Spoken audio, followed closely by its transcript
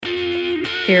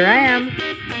Here I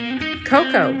am,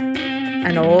 Coco,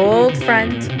 an old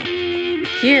friend,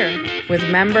 here with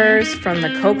members from the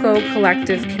Coco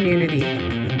Collective community.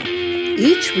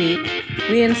 Each week,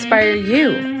 we inspire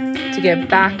you to get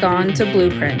back onto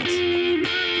Blueprint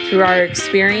through our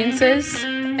experiences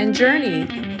and journey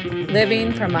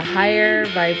living from a higher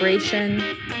vibration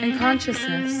and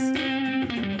consciousness.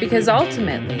 Because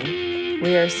ultimately,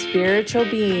 we are spiritual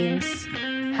beings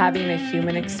having a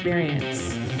human experience.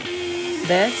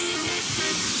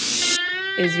 This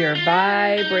is your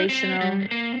vibrational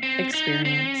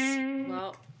experience.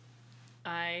 Well,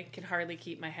 I can hardly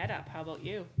keep my head up. How about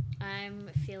you? I'm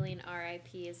feeling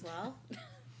RIP as well.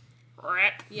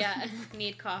 Rip. Yeah,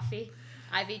 need coffee.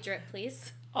 IV drip,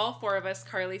 please. All four of us,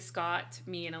 Carly, Scott,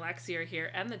 me, and Alexi are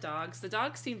here, and the dogs. The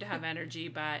dogs seem to have energy,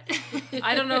 but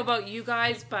I don't know about you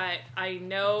guys, but I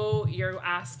know you're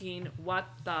asking what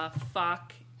the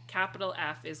fuck, capital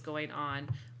F, is going on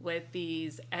with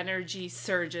these energy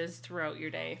surges throughout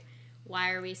your day.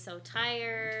 Why are we so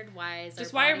tired? Why is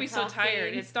Just our why body are we so talking?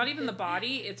 tired? It's not even the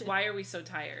body, it's why are we so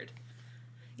tired?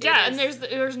 Yeah, It and is.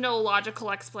 there's no logical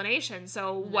explanation.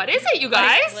 So what is it, you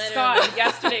guys? Like, Scott,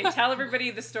 yesterday, tell everybody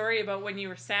the story about when you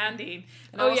were sanding,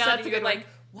 and all of a that's sudden a you're good one. like,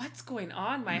 what's going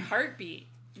on? My heartbeat.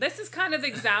 This is kind of the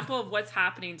example of what's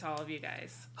happening to all of you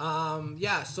guys.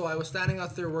 Yeah, so I was standing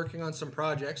out there working on some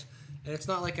projects, and it's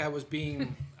not like I was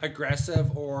being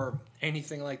aggressive or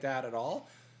anything like that at all.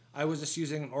 I was just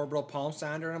using an orbital palm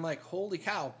sander, and I'm like, holy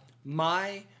cow,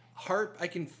 my heart,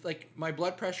 my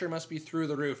blood pressure must be through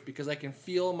the roof because I can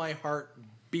feel my heart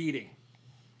beating.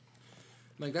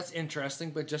 I'm like, that's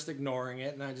interesting, but just ignoring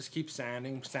it, and I just keep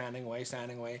sanding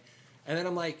away. And then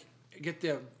I'm like, get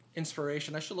the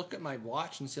inspiration, I should look at my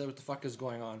watch and see what the fuck is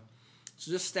going on.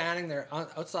 So just standing there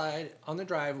outside on the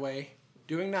driveway,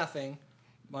 doing nothing,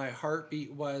 my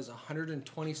heartbeat was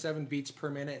 127 beats per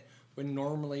minute when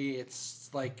normally it's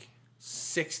like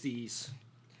 60s.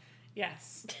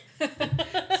 Yes.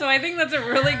 So I think that's a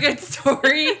really good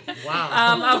story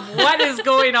Wow. of what is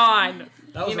going on.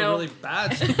 That was you know? a really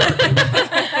bad story.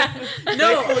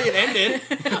 No. Thankfully it ended.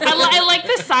 I like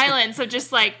the silence of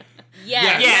just like,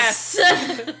 Yes.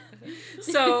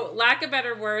 So, lack of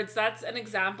better words, that's an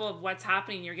example of what's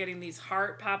happening. You're getting these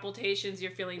heart palpitations.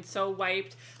 You're feeling so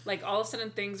wiped. Like, all of a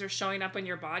sudden, things are showing up in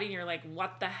your body, and you're like,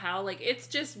 what the hell? Like, it's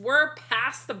just, we're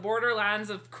past the borderlands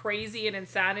of crazy and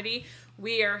insanity.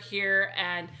 We are here,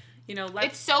 and, you know,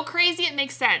 it's so crazy it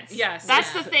makes sense. Yes.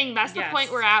 That's Yeah. the thing. That's the Yes.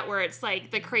 point we're at where it's like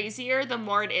the crazier, the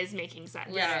more it is making sense.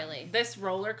 Literally. This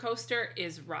roller coaster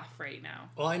is rough right now.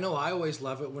 Well, I know I always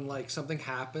love it when like something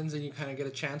happens and you kind of get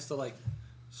a chance to like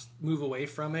move away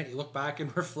from it. You look back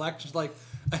and reflect. Just like,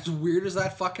 as weird as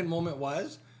that fucking moment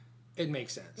was, it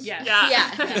makes sense. Yes. Yeah.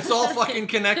 Yeah. It's all fucking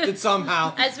connected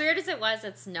somehow. As weird as it was,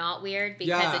 it's not weird because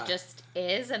Yeah. it just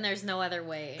is, and there's no other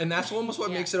way. And that's almost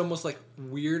what Yeah. makes it almost like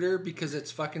weirder because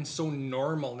it's fucking so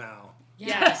normal now.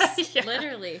 Yes. Yeah.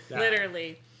 Literally. Yeah.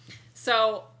 Literally.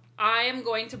 So I am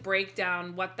going to break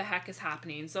down what the heck is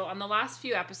happening. So on the last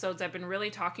few episodes, I've been really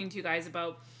talking to you guys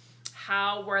about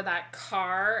how where that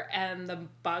car and the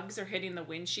bugs are hitting the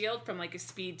windshield from like a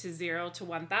speed to 0 to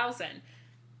 1,000.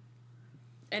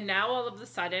 And now all of a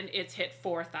sudden it's hit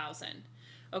 4,000.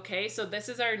 Okay, so this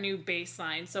is our new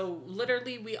baseline. So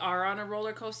literally we are on a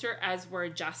roller coaster as we're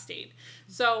adjusting.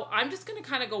 So I'm just going to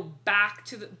kind of go back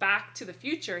to the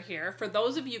future here. For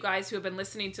those of you guys who have been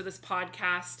listening to this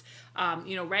podcast,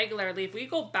 regularly, if we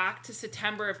go back to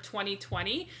September of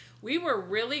 2020, we were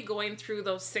really going through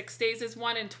those 6 days as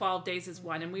one and 12 days as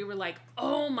one. And we were like,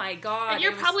 oh my God. And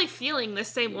you're it was- probably feeling the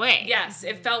same way. Yes,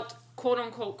 it felt quote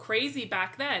unquote crazy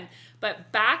back then.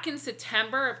 But back in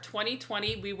September of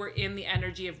 2020, we were in the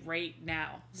energy of right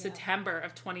now, September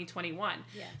of 2021.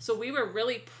 Yeah. So we were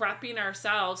really prepping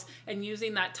ourselves and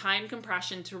using that time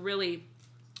compression to really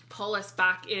pull us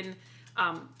back in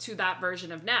to that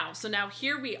version of now. So now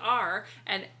here we are,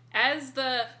 and as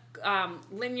the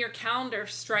linear calendar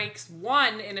strikes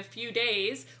 1 in a few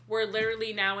days, we're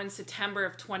literally now in September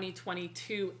of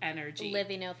 2022 energy.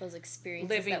 Living out those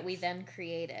experiences that we then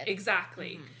created.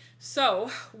 Exactly. So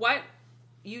what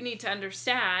you need to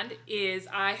understand is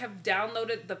I have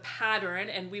downloaded the pattern,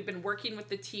 and we've been working with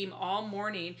the team all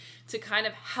morning to kind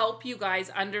of help you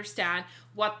guys understand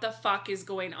what the fuck is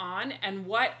going on and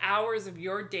what hours of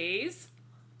your days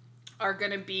are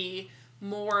going to be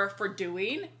more for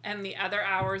doing and the other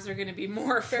hours are going to be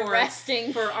more for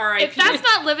resting. for RIP. If that's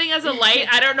not living as a light,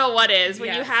 I don't know what is. When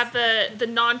you Yes. have the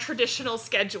non-traditional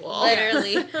schedule.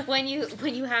 Literally. when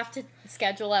you have to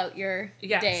schedule out your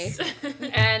day.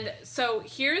 And so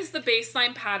here's the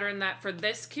baseline pattern that for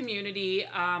this community,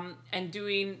 and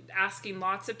asking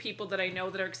lots of people that I know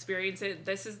that are experiencing it,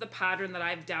 this is the pattern that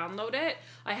I've downloaded.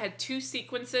 I had 2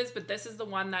 sequences, but this is the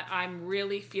one that I'm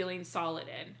really feeling solid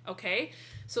in. Okay.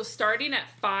 So starting at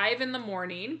 5 in the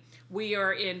morning, we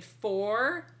are in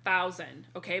 4,000.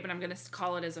 Okay. But I'm going to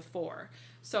call it as a 4.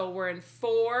 So we're in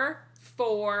 4,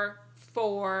 4,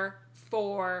 4,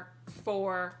 4,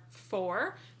 4,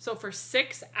 4. So for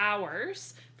 6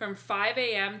 hours from 5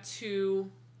 a.m.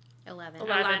 to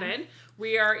 11,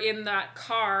 we are in that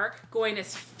car going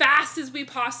as fast as we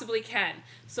possibly can.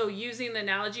 So using the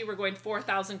analogy, we're going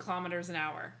 4,000 kilometers an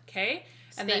hour. Okay.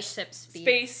 And Spaceship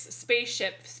speed.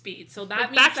 Spaceship speed. So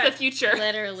that means Back to the Future.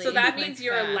 Literally. So that means like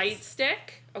you're a fast. light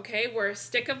stick, okay? We're a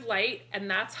stick of light,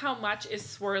 and that's how much is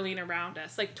swirling around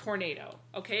us, like tornado,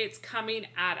 okay? It's coming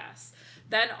at us.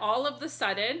 Then all of the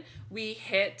sudden, we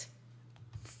hit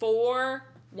 4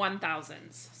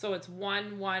 1,000s. So it's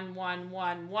 1, 1, 1,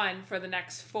 1, 1 for the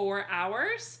next 4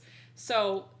 hours.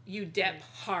 So you dip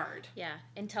hard. Yeah,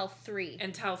 until 3.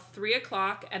 Until 3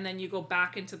 o'clock, and then you go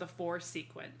back into the 4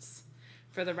 sequence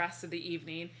for the rest of the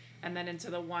evening, and then into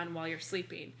the 1 while you're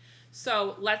sleeping.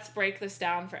 So let's break this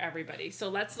down for everybody. So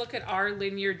let's look at our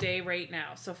linear day right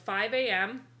now. So 5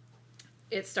 a.m.,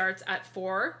 it starts at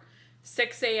 4.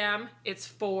 6 a.m., it's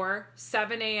 4.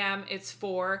 7 a.m., it's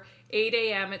 4. 8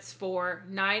 a.m., it's 4.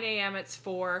 9 a.m., it's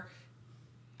 4.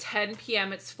 10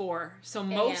 p.m., it's 4. So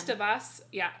most of us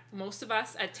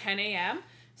at 10 a.m.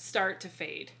 start to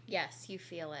fade. Yes, you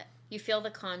feel it. You feel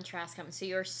the contrast coming. So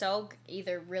you're so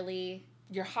either really...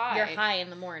 You're high. You're high in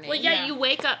the morning. Well, yeah, you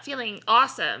wake up feeling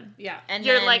awesome. Yeah. And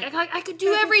You're then, like, I could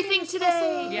do everything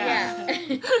today.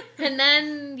 Yeah. And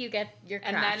then you get your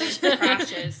crash. And then it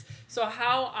crashes. So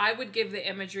how I would give the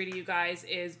imagery to you guys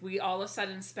is we all of a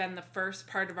sudden spend the first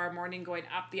part of our morning going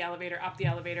up the elevator, up the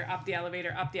elevator, up the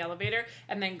elevator, up the elevator,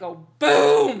 and then go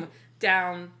boom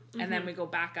down, and then we go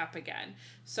back up again.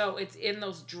 So it's in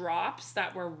those drops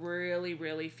that we're really,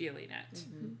 really feeling it.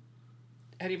 Mm-hmm.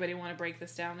 Anybody want to break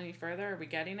this down any further? Are we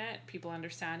getting it? People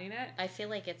understanding it? I feel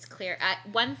like it's clear.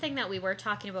 One thing that we were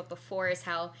talking about before is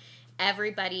how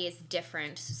everybody is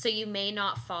different. So you may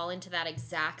not fall into that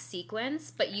exact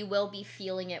sequence, but you will be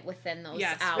feeling it within those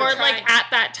hours. Or like at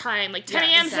that time, like 10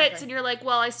 a.m. exactly. hits and you're like,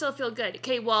 well, I still feel good.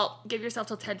 Okay, well, give yourself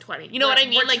till 10:20. You know what I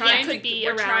mean? Like it could be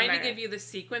we're around trying there. to give you the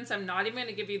sequence. I'm not even going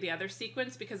to give you the other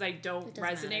sequence because I don't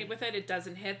resonate with it. It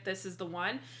doesn't hit. This is the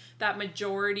one that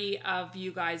majority of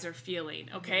you guys are feeling,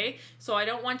 okay? So I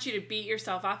don't want you to beat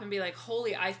yourself up and be like,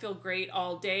 holy, I feel great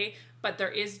all day, but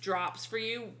there is drops for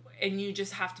you, and you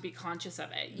just have to be conscious of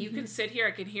it. You can sit here,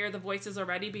 I can hear the voices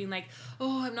already being like,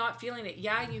 oh, I'm not feeling it.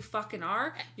 Yeah, you fucking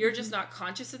are. You're just not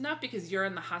conscious enough because you're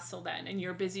in the hustle then, and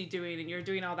you're busy doing, and you're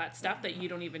doing all that stuff that you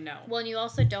don't even know. Well, and you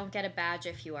also don't get a badge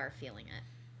if you are feeling it.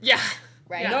 Yeah.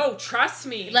 Right? No, trust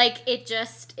me. Like, it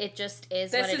just is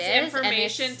This what it is. is and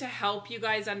information to help you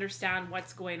guys understand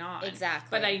what's going on.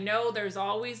 Exactly. But I know there's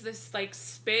always this like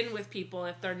spin with people.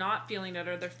 If they're not feeling it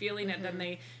or they're feeling it, then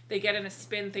they get in a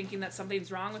spin thinking that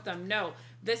something's wrong with them. No,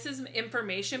 this is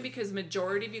information because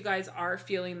majority of you guys are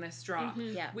feeling this drop.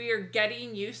 Yeah. We are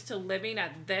getting used to living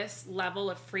at this level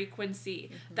of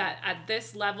frequency, that at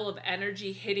this level of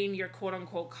energy hitting your quote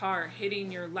unquote car,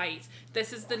 hitting your lights.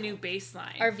 This is the new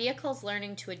baseline. Our vehicle's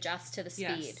learning to adjust to the speed.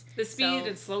 Yes. The speed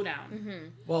and slow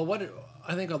down. Well, what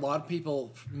I think a lot of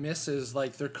people miss is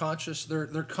like their consciousness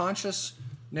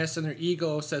and their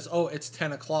ego says, "Oh, it's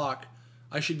 10 o'clock.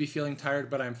 I should be feeling tired,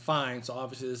 but I'm fine." So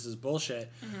obviously this is bullshit.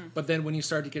 But then when you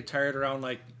start to get tired around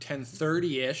like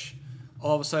 10:30ish,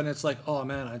 all of a sudden it's like, "Oh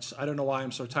man, I don't know why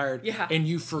I'm so tired." Yeah. And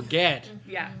you forget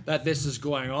Yeah. that this is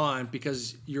going on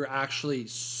because you're actually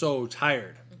so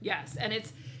tired. Yes, and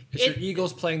it's Your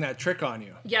ego's playing that trick on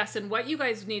you. Yes, and what you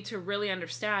guys need to really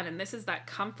understand, and this is that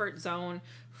comfort zone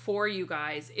for you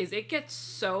guys, is it gets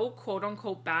so quote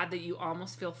unquote bad that you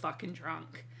almost feel fucking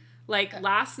drunk. Like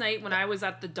last night when I was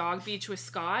at the dog beach with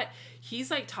Scott, he's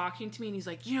like talking to me and he's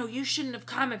like, you shouldn't have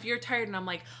come if you're tired. And I'm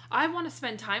like, I want to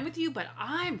spend time with you, but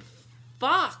I'm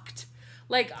fucked.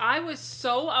 Like I was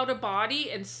so out of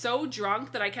body and so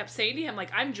drunk that I kept saying to him,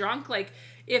 like, I'm drunk. Like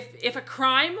if a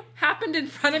crime happened in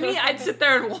front of me, I'd sit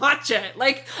there and watch it.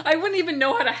 Like I wouldn't even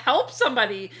know how to help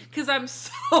somebody because I'm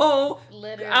so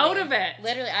out of it.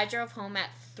 Literally, I drove home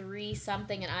at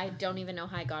 3-something and I don't even know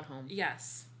how I got home.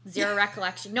 Yes. Zero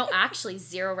recollection. No, actually,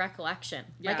 zero recollection.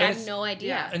 Yeah. Like, I have no idea.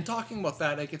 Yeah. And talking about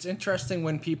that, like it's interesting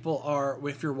when people are,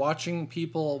 if you're watching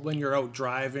people when you're out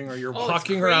driving or you're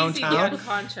walking it's around crazy town,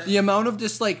 unconscious. the amount of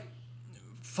just like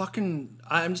fucking,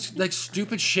 I'm just like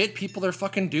stupid shit people are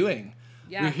fucking doing.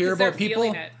 Yeah, we hear 'cause they're about people,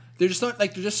 feeling it. they're just not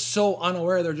like, they're just so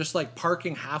unaware. They're just like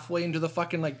parking halfway into the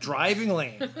fucking like driving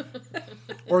lane,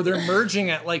 or they're merging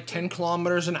at like 10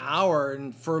 kilometers an hour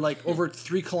and for like over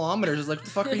 3 kilometers. It's like, what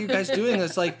the fuck are you guys doing?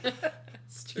 It's like,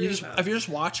 if you're just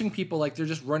watching people, like they're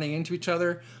just running into each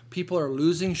other. People are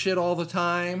losing shit all the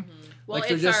time. Well, like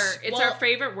it's our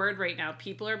favorite word right now.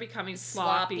 People are becoming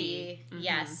sloppy.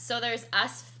 Yes. So there's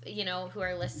us, you know, who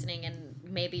are listening, and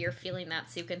maybe you're feeling that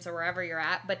sequence or wherever you're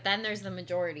at. But then there's the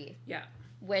majority. Yeah.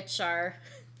 Which are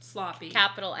sloppy.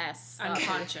 Capital S.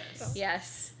 Unconscious.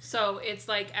 Yes. So it's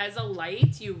like, as a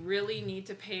light, you really need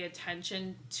to pay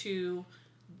attention to.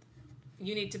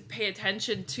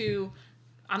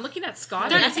 I'm looking at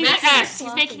Scott. He's making an S.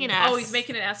 He's making an S. Oh, he's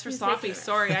making an S for sloppy.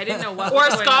 Sorry, I didn't know what. Or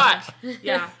was going Scott. on.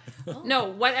 Yeah. No,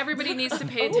 what everybody needs to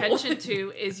pay attention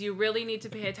to is you really need to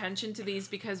pay attention to these,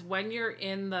 because when you're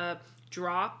in the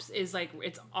drops, is like,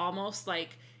 it's almost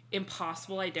like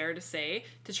impossible, I dare to say,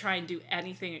 to try and do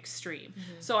anything extreme.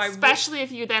 So especially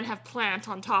if you then have plant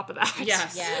on top of that.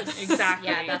 Yes. Exactly.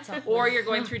 Yeah, or you're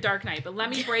going through dark night. But let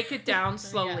me break it down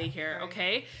slowly here,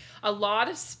 okay? A lot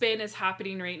of spin is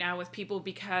happening right now with people,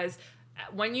 because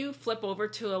when you flip over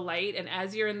to a light, and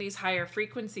as you're in these higher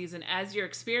frequencies and as you're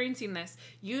experiencing this,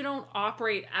 you don't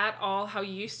operate at all how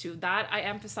you used to. That I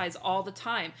emphasize all the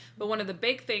time. But one of the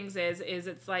big things is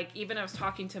it's like, even I was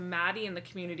talking to Maddie in the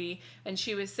community, and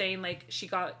she was saying like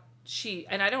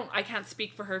I can't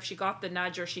speak for her if she got the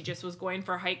nudge or she just was going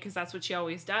for a hike, because that's what she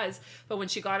always does. But when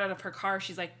she got out of her car,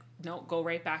 she's like, no, go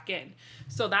right back in.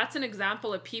 So that's an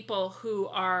example of people who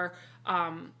are,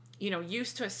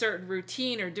 used to a certain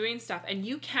routine or doing stuff, and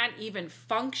you can't even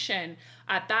function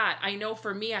at that. I know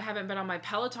for me, I haven't been on my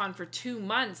Peloton for 2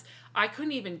 months. I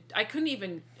couldn't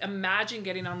even imagine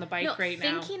getting on the bike right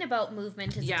now. Thinking about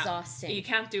movement is exhausting. You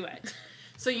can't do it.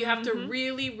 So you have to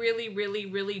really, really, really,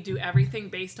 really do everything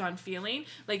based on feeling.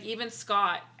 Like even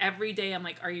Scott, every day I'm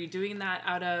like, are you doing that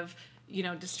out of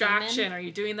distraction? Human? Are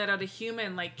you doing that out of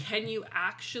human? Like,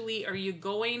 are you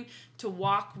going to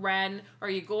walk Ren? Are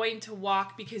you going to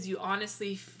walk because you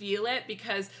honestly feel it?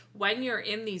 Because when you're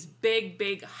in these big,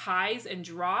 big highs and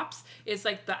drops, it's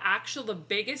like the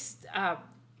biggest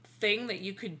thing that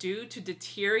you could do to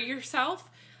deter yourself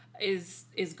is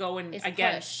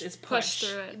push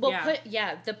through it. Well,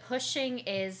 the pushing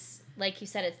is, like you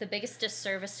said, it's the biggest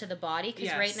disservice to the body,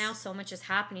 because right now so much is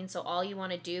happening. So all you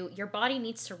want to do, your body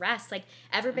needs to rest. Like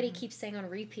everybody keeps saying on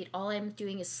repeat, all I'm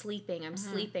doing is sleeping. I'm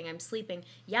sleeping.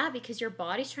 Yeah, because your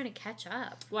body's trying to catch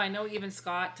up. Well, I know even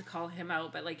Scott, to call him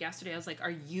out, but like yesterday I was like, are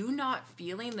you not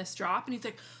feeling this drop? And he's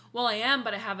like, well, I am,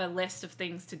 but I have a list of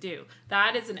things to do.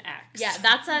 That is an X. Yeah,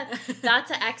 that's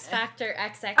a X factor,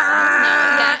 XX.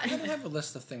 I don't have a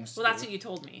list of things to do. Well, that's what you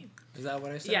told me. Is that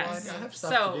what I said? Yes. Well, I have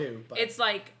stuff to do, but it's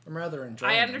like, I'm rather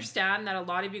enjoying I understand that a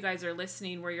lot of you guys are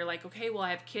listening where you're like, okay, well, I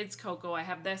have kids, Coco, I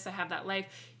have this, I have that life.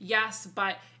 Yes,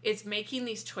 but it's making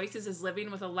these choices as living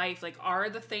with a life. Like, are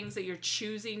the things that you're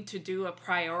choosing to do a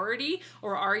priority,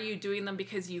 or are you doing them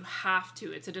because you have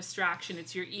to? It's a distraction.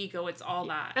 It's your ego. It's all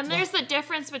that. And there's the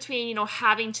difference between,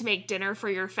 having to make dinner for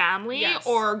your family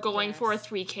or going for a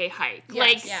 3K hike.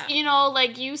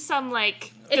 Use some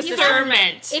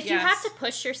discernment. If you have to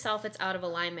push yourself, it's out of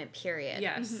alignment, period.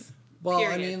 Yes. Well,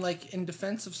 period. I mean, like, in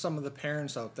defense of some of the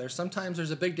parents out there, sometimes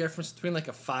there's a big difference between, like,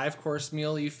 a 5-course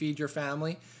meal you feed your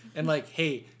family and, like,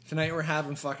 hey, tonight we're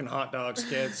having fucking hot dogs,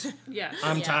 kids. Yes.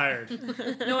 I'm tired.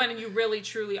 No, and you really,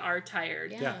 truly are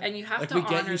tired. Yeah. And you have like, to we honor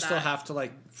get you that. still have to,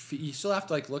 like, you still have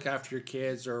to, like, look after your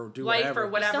kids or do life whatever. or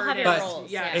whatever you still have it your is.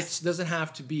 roles, Yes. It doesn't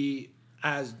have to be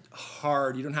as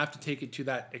hard. You don't have to take it to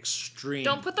that extreme.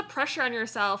 Don't put the pressure on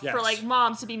yourself Yes. for like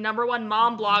moms to be #1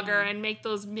 mom blogger and make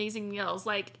those amazing meals.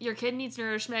 Like, your kid needs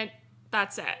nourishment.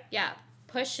 That's it. Yeah.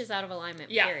 Push is out of alignment,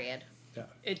 Yeah. period. Yeah.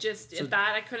 It just, So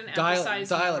that I couldn't dial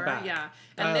emphasize it more. back. Yeah.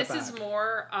 Dial And it this is back.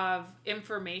 more of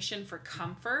information for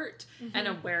comfort and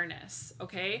awareness,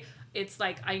 okay? It's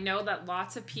like, I know that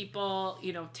lots of people,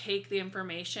 take the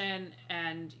information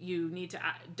and you need to,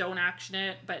 don't action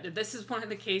it. But this is one of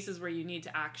the cases where you need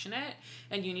to action it,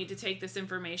 and you need to take this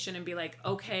information and be like,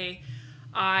 okay,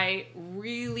 I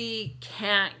really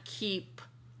can't keep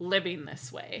living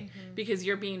this way, because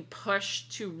you're being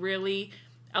pushed to really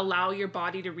allow your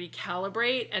body to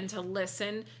recalibrate and to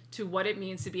listen to what it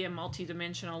means to be a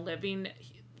multidimensional living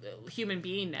human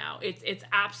being now. It's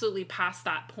absolutely past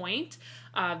that point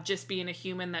of just being a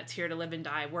human that's here to live and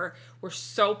die. We're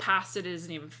so past it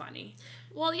isn't even funny.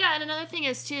 Well, yeah, and another thing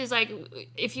is, too, is, like,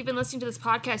 if you've been listening to this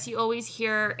podcast, you always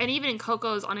hear, and even on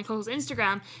Coco's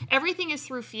Instagram, everything is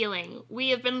through feeling. We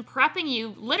have been prepping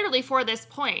you literally for this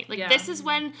point. Like, this is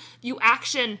when you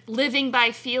action living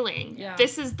by feeling. Yeah.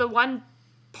 This is the one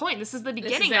point. This is the This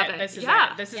beginning is of it. it. This is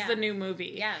yeah. it. This is Yeah. the new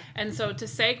movie. Yeah. And so to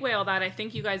segue all that, I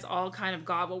think you guys all kind of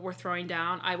got what we're throwing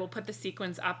down. I will put the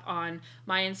sequence up on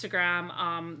my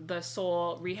Instagram, the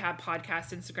Soul Rehab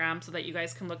Podcast Instagram, so that you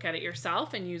guys can look at it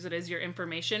yourself and use it as your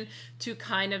information to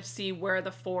kind of see where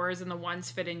the 4s and the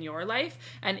 1s fit in your life.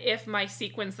 And if my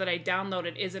sequence that I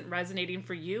downloaded isn't resonating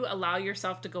for you, allow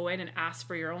yourself to go in and ask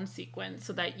for your own sequence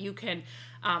so that you can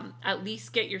at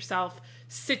least get yourself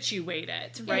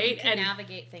situated, right? You can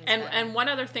navigate things. And one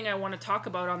other thing I want to talk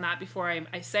about on that before I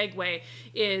segue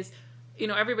is, you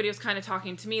know, everybody was kind of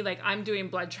talking to me, like, I'm doing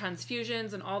blood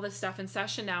transfusions and all this stuff in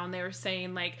session now, and they were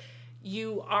saying, like,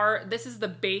 this is the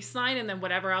baseline, and then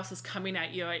whatever else is coming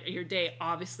at you at your day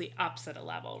obviously ups at a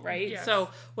level, right? Yes. So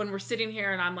when we're sitting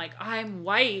here and I'm like, I'm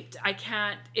white, I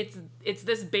can't, it's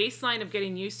this baseline of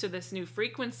getting used to this new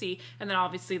frequency, and then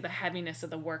obviously the heaviness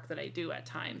of the work that I do at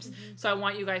times. Mm-hmm. So I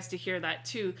want you guys to hear that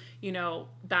too, you know,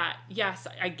 that yes,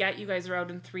 I get you guys are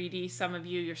out in 3D, some of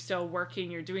you're still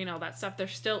working, you're doing all that stuff. There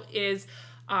still is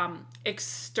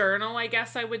external, I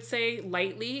guess I would say,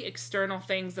 lightly external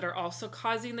things that are also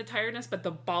causing the tiredness, but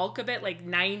the bulk of it, like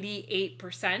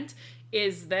 98%,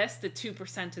 is this. The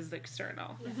 2% is the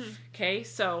external. Mm-hmm. Okay,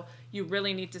 so you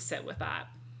really need to sit with that.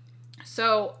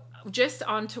 So just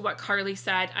on to what Carly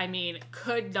said, I mean,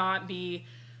 could not be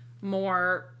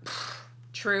more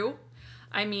true.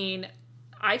 I mean,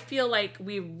 I feel like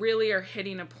we really are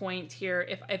hitting a point here.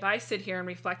 If I sit here and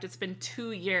reflect, it's been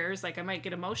 2 years, like I might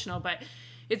get emotional, but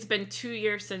it's been 2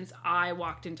 years since I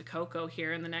walked into Coco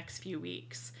here in the next few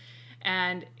weeks.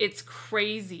 And it's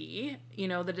crazy, you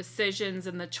know, the decisions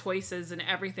and the choices and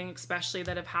everything, especially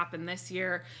that have happened this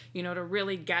year, you know, to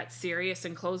really get serious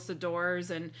and close the doors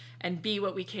and be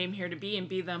what we came here to be and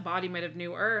be the embodiment of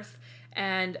New Earth.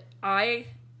 And I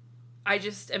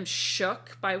just am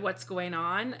shook by what's going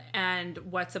on and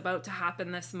what's about to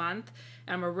happen this month.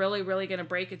 And we're really, really going to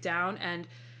break it down. And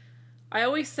I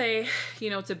always say, you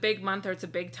know, it's a big month or it's a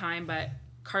big time, but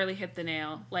Carly hit the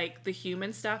nail. Like, the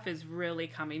human stuff is really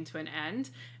coming to an end,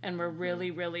 and we're really,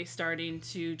 really starting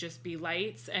to just be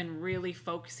lights and really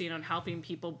focusing on helping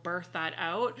people birth that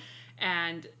out.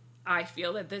 And I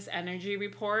feel that this energy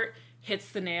report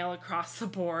hits the nail across the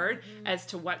board as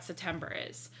to what September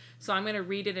is. So I'm going to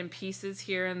read it in pieces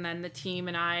here, and then the team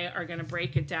and I are going to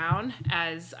break it down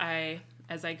as I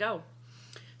go.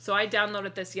 So I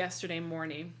downloaded this yesterday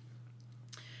morning.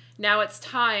 Now it's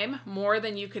time, more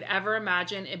than you could ever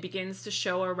imagine. It begins to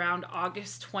show around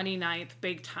August 29th,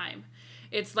 big time.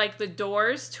 It's like the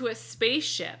doors to a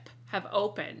spaceship have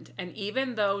opened, and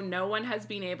even though no one has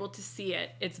been able to see it,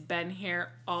 it's been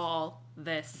here all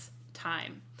this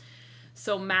time.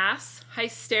 So mass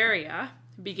hysteria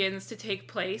begins to take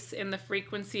place in the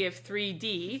frequency of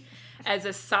 3D as a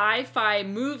sci-fi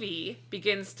movie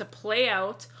begins to play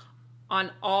out on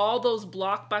all those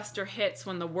blockbuster hits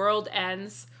when the world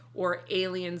ends or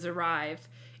aliens arrive.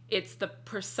 It's the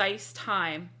precise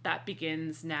time that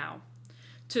begins now.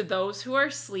 To those who are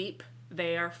asleep,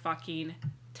 they are fucking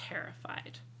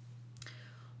terrified.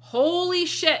 Holy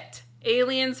shit,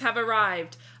 aliens have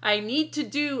arrived. I need to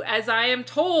do as I am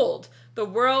told. The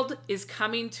world is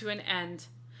coming to an end.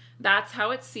 That's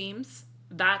how it seems.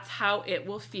 That's how it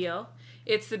will feel.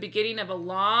 It's the beginning of a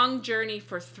long journey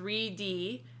for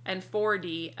 3D and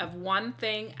 4D of one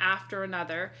thing after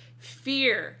another.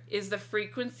 Fear is the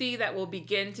frequency that will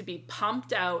begin to be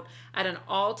pumped out at an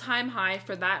all-time high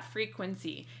for that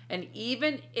frequency. And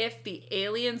even if the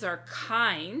aliens are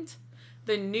kind,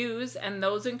 the news and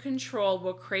those in control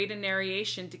will create a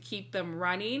narration to keep them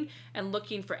running and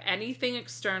looking for anything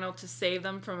external to save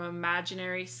them from an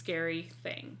imaginary scary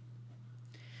thing.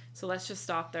 So let's just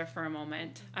stop there for a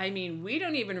moment. I mean, we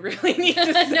don't even really need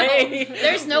to say. No,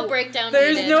 there's no breakdown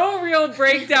There's needed. no real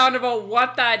breakdown about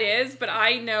what that is, but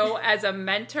I know as a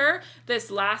mentor, this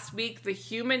last week, the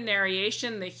human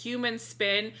narration, the human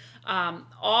spin,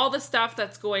 all the stuff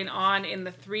that's going on in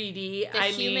the 3D. The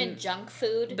human junk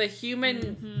food. The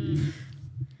human...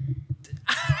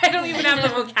 I don't even have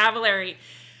the vocabulary.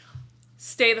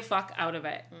 Stay the fuck out of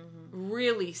it.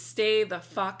 Really stay the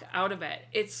fuck out of it.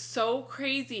 It's so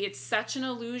crazy. It's such an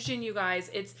illusion, you guys.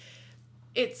 It's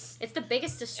the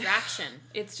biggest distraction.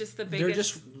 It's just the biggest. They're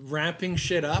just ramping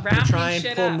shit up to try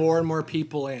and pull more and more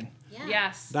people in. Yeah.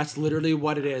 Yes. That's literally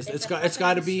what it is. It's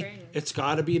got to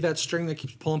be that string that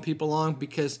keeps pulling people along,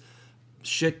 because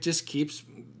shit just keeps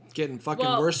getting fucking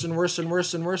worse and worse and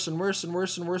worse and worse and worse and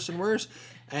worse and worse and worse.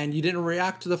 And you didn't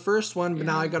react to the first one, but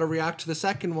now I got to react to the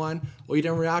second one. Well, you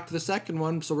didn't react to the second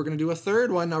one, so we're going to do a third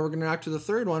one. Now we're going to react to the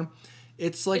third one.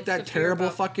 It's like that terrible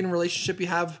fucking relationship you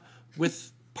have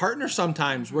with partner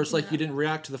sometimes where it's like you didn't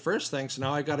react to the first thing, so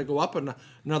now I got to go up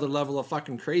another level of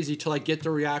fucking crazy till I get the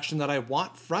reaction that I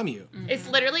want from you. It's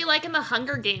literally like in the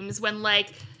Hunger Games when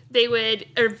like they would,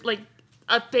 or like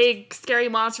a big scary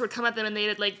monster would come at them and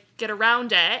they'd like get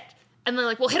around it. And then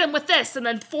like, we'll hit him with this, and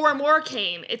then 4 more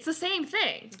came. It's the same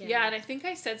thing. Yeah, and I think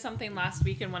I said something last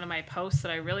week in one of my posts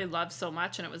that I really loved so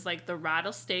much, and it was like the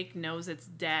rattlesnake knows it's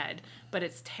dead, but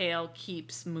its tail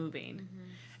keeps moving. Mm-hmm.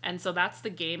 And so that's the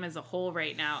game as a whole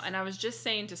right now. And I was just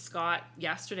saying to Scott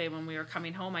yesterday when we were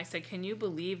coming home, I said, can you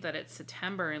believe that it's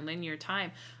September in linear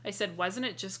time? I said, wasn't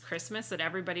it just Christmas that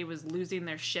everybody was losing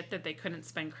their shit that they couldn't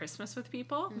spend Christmas with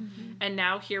people? Mm-hmm. And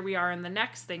now here we are in the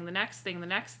next thing.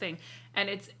 And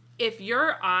it's, if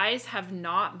your eyes have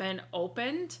not been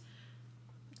opened,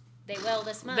 they will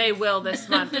this month. They will this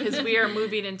month because we are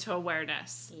moving into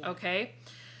awareness. Yeah. Okay?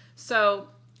 So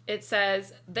it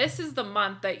says, this is the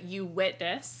month that you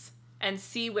witness and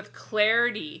see with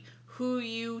clarity who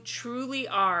you truly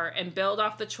are and build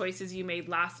off the choices you made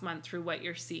last month through what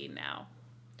you're seeing now.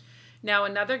 Now,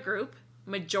 another group,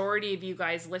 majority of you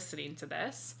guys listening to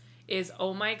this, is,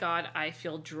 oh my God, I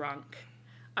feel drunk.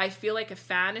 I feel like a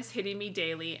fan is hitting me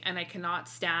daily and I cannot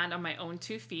stand on my own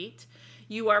 2 feet.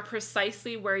 You are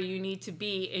precisely where you need to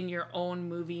be in your own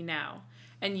movie now.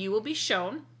 And you will be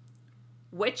shown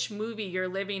which movie you're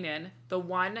living in, the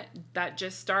one that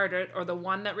just started or the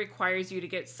one that requires you to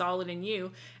get solid in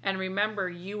you. And remember,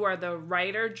 you are the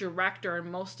writer, director, and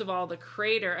most of all, the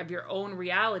creator of your own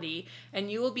reality.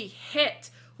 And you will be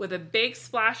hit with a big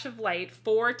splash of light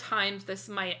 4 times this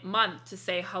month to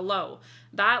say hello.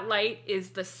 That light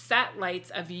is the set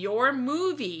lights of your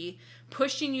movie,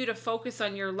 pushing you to focus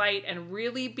on your light and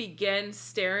really begin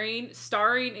starring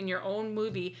in your own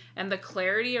movie. And the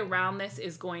clarity around this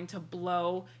is going to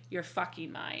blow your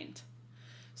fucking mind.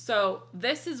 So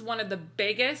this is one of the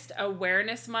biggest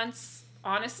awareness months,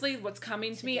 honestly, what's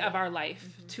coming to me of our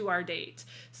life to our date.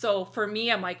 So for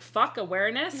me, I'm like, fuck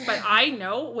awareness, but I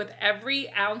know with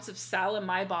every ounce of cell in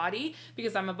my body,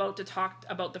 because I'm about to talk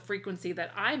about the frequency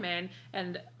that I'm in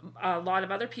and a lot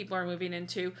of other people are moving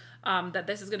into, that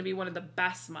this is going to be one of the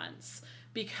best months,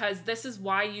 because this is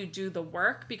why you do the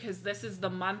work, because this is the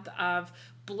month of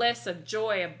bliss, of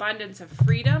joy, abundance, of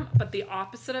freedom, but the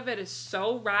opposite of it is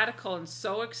so radical and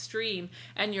so extreme,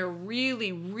 and you're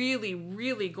really, really,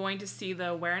 really going to see the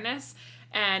awareness.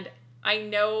 And I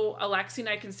know Alexi and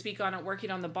I can speak on it, working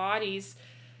on the bodies,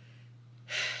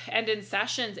 and in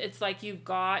sessions, it's like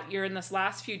you're in this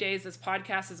last few days, this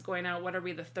podcast is going out, what are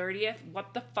we, the 30th?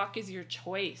 What the fuck is your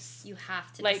choice? You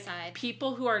have to decide. decide.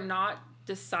 People who are not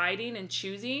deciding and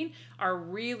choosing are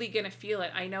really going to feel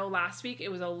it. I know last week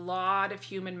it was a lot of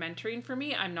human mentoring for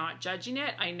me. I'm not judging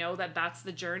it. I know that that's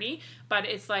the journey, but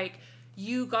it's like,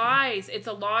 you guys, it's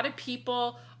a lot of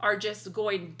people are just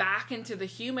going back into the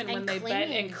human and when they've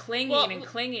been and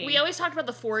clinging. We always talked about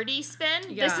the 4D spin.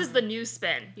 Yeah. This is the new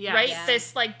spin, right? Yeah.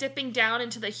 This like dipping down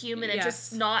into the human and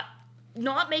just not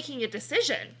making a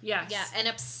decision. Yes. Yeah, and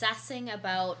obsessing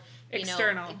about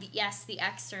external. The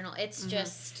external. It's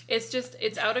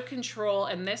it's out of control,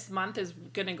 and this month is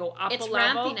going to go up a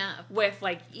level. Ramping up with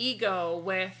like ego,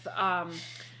 with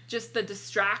just the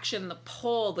distraction, the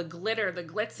pull, the glitter, the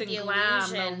glitz and glam,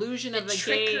 the illusion of the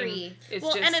trickery. Game.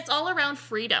 And it's all around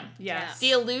freedom. Yes.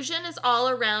 The illusion is all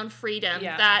around freedom,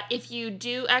 that if you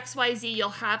do XYZ, you'll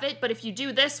have it, but if you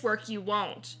do this work, you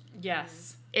won't.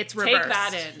 Yes. It's reversed. Take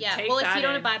that in. Yeah, if you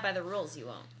don't abide by the rules, you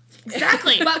won't.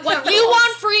 Exactly. But what you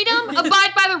want freedom?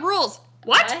 Abide by the rules.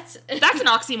 What? That's an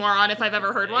oxymoron if I've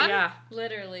ever heard one. Yeah.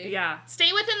 Literally. Yeah.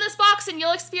 Stay within this box and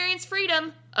you'll experience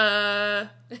freedom.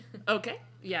 Okay.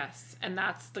 Yes, and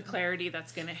that's the clarity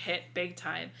that's going to hit big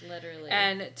time. Literally.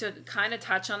 And to kind of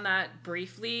touch on that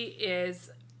briefly is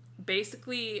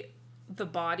basically the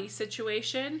body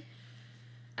situation.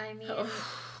 I mean...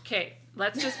 Okay,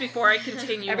 let's just, before I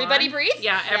continue Everybody breathe?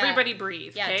 Yeah, everybody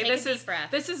breathe. Yeah, okay? take a deep breath.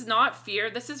 This is not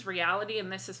fear, this is reality,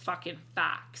 and this is fucking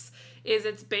facts.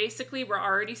 It's basically, we're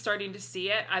already starting to see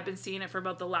it. I've been seeing it for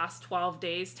about the last 12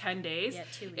 days, 10 days. Yeah,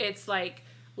 2 weeks. It's like...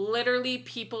 literally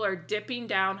people are dipping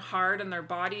down hard and their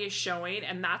body is showing,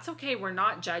 and that's okay. We're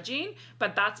not judging,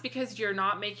 but that's because you're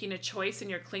not making a choice and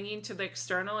you're clinging to the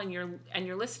external and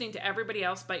you're listening to everybody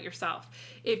else but yourself.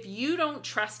 If you don't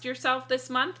trust yourself this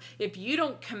month, if you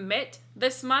don't commit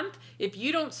this month, if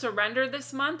you don't surrender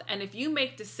this month, and if you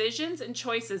make decisions and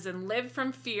choices and live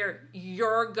from fear,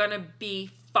 you're gonna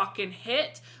be fucking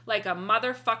hit like a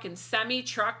motherfucking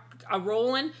semi-truck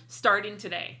rolling starting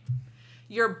today.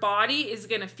 Your body is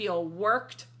going to feel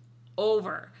worked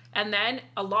over. And then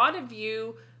a lot of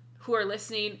you who are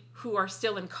listening who are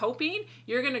still in coping,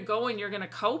 you're going to go and you're going to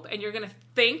cope and you're going to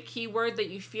think, keyword, that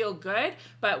you feel good.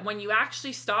 But when you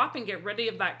actually stop and get rid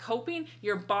of that coping,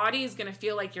 your body is going to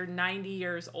feel like you're 90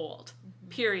 years old.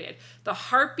 Period. The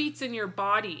heartbeats in your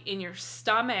body, in your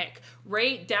stomach,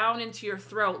 right down into your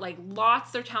throat, like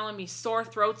lots, they're telling me sore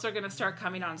throats are going to start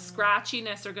coming on,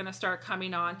 scratchiness are going to start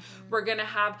coming on. We're going to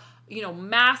have, you know,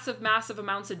 massive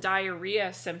amounts of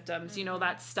diarrhea symptoms, you know,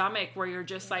 that stomach where you're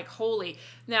just like, holy.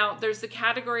 Now, there's the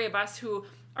category of us who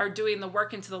are doing the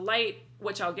work into the light,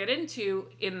 which I'll get into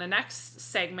in the next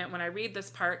segment when I read this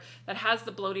part, that has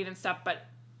the bloating and stuff. But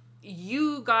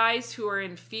you guys who are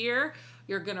in fear,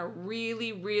 you're going to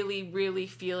really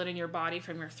feel it in your body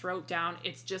from your throat down.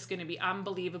 It's just going to be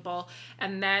unbelievable.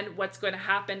 And then what's going to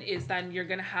happen is then you're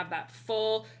going to have that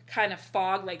full kind of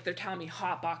fog, like they're telling me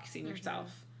hot boxing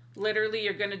yourself. Literally,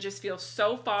 you're going to just feel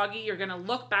so foggy. You're going to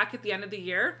look back at the end of the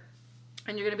year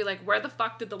and you're going to be like, where the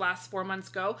fuck did the last 4 months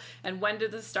go? And when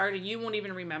did this start? And you won't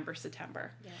even remember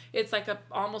September. Yeah. It's like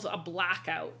almost a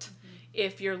blackout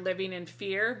if you're living in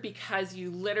fear, because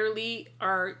you literally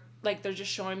are, like, they're just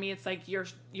showing me, it's like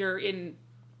you're in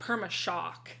perma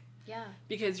shock. Yeah.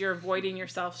 Because you're avoiding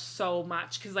yourself so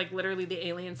much. Because, like, literally the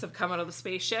aliens have come out of the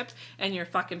spaceships and you're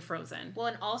fucking frozen. Well,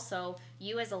 and also,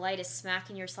 you as a light is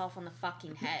smacking yourself on the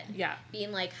fucking head. Yeah.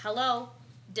 Being like, hello,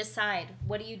 decide.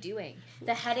 What are you doing?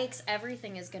 The headaches,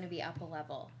 everything is going to be up a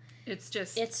level. It's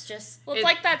just... Well, it's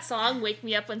like that song, Wake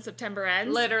Me Up When September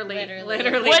Ends. Literally.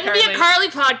 Wouldn't be a Carly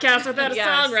podcast without a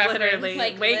song reference. Literally.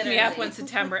 Like, Wake Me Up When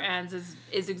September Ends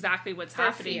is exactly what's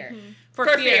happening. Fear. For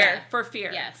fear. For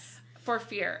fear. Yes. For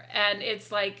fear. And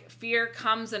it's like fear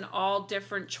comes in all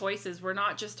different choices. We're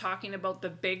not just talking about the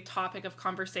big topic of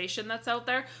conversation that's out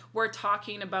there. We're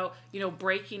talking about, you know,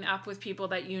 breaking up with people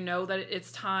that you know that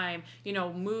it's time, you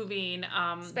know, moving,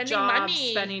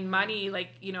 spending money, like,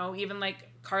 you know, even like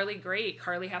Carly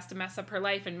has to mess up her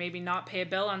life and maybe not pay a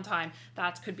bill on time.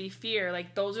 That could be fear.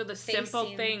 Like, those are the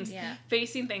simple things. Yeah.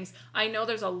 Facing things. I know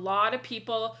there's a lot of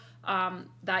people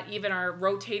that even are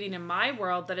rotating in my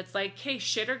world that it's like, hey,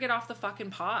 shit or get off the fucking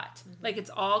pot. Like,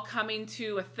 it's all coming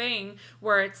to a thing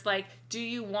where it's like, do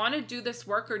you want to do this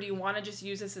work or do you want to just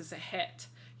use this as a hit?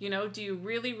 You know, do you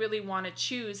really want to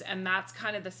choose? And that's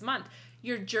kind of this month.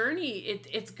 Your journey,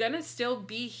 it's going to still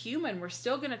be human. We're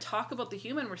still going to talk about the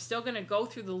human. We're still going to go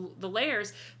through the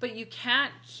layers, but you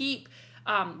can't keep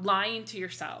lying to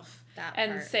yourself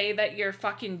and say that you're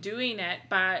fucking doing it,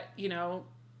 but, you know,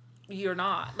 you're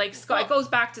not. Like, Scott, it goes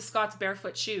back to Scott's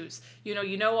barefoot shoes. You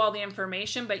know all the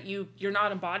information, but you're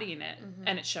not embodying it,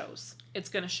 and it shows. It's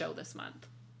going to show this month.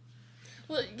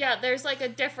 Well, yeah, there's like a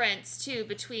difference too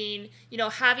between, you know,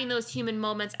 having those human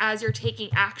moments as you're taking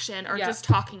action or just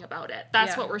talking about it.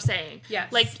 That's what we're saying.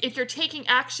 Yes. Like, if you're taking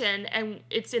action and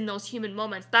it's in those human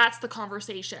moments, that's the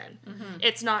conversation.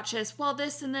 It's not just, well,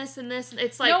 this and this and this.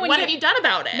 It's like, what have you done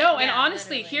about it? No, and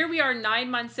honestly, literally. Here we are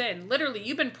 9 months in. Literally,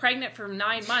 you've been pregnant for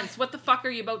 9 months. What the fuck are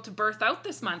you about to birth out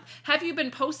this month? Have you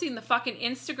been posting the fucking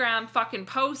Instagram fucking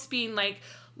posts being like,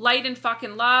 light and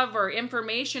fucking love or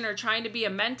information or trying to be a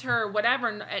mentor or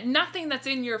whatever, nothing that's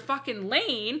in your fucking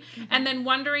lane, and then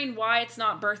wondering why it's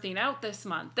not birthing out this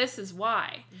month? This is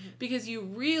why. Because you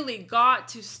really got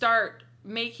to start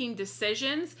making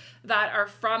decisions that are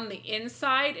from the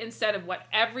inside instead of what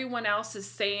everyone else is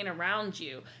saying around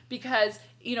you. Because,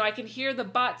 you know, I can hear the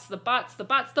buts. The buts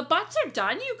are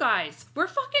done, you guys. We're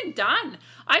fucking done.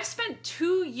 I've spent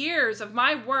 2 years of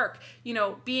my work, you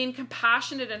know, being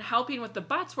compassionate and helping with the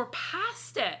buts. We're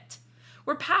past it.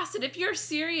 We're past it. If you're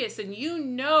serious and you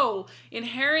know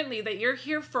inherently that you're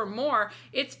here for more,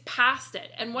 it's past it.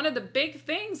 And one of the big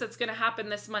things that's going to happen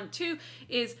this month too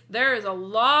is there is a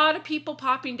lot of people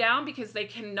popping down because they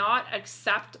cannot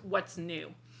accept what's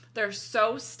new. They're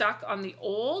so stuck on the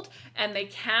old and they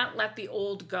can't let the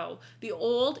old go. The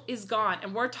old is gone.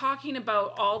 And we're talking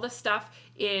about all the stuff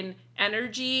in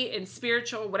energy, in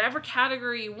spiritual, whatever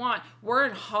category you want. We're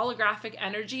in holographic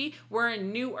energy. We're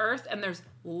in new earth. And there's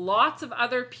lots of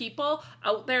other people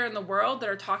out there in the world that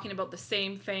are talking about the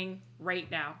same thing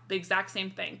right now. The exact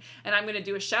same thing. And I'm going to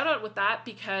do a shout out with that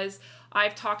because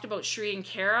I've talked about Shri and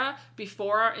Kara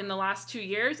before in the last 2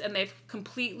 years, and they've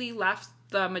completely left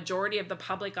the majority of the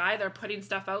public eye. They're putting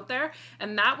stuff out there.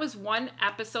 And that was one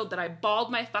episode that I bawled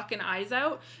my fucking eyes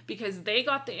out because they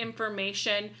got the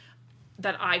information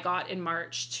that I got in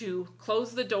March to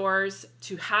close the doors,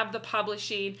 to have the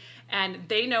publishing, and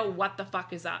they know what the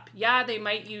fuck is up. Yeah, they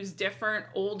might use different,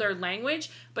 older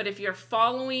language, but if you're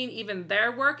following even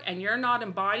their work and you're not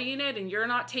embodying it and you're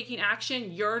not taking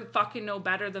action, you're fucking no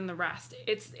better than the rest.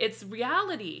 It's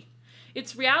reality.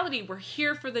 It's reality. We're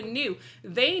here for the new.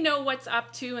 They know what's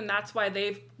up to, and that's why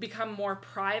they've become more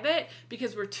private,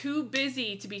 because we're too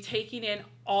busy to be taking in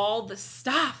all the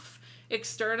stuff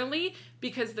externally,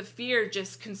 because the fear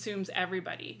just consumes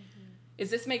everybody. Is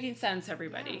this making sense,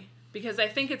 everybody? Yeah. Because I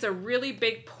think it's a really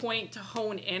big point to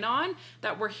hone in on,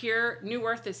 that we're here, New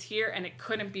Earth is here, and it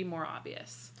couldn't be more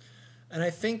obvious. And I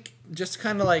think just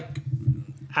kind of like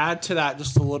add to that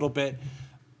just a little bit.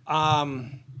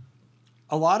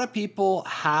 A lot of people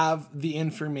have the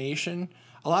information.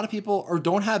 A lot of people or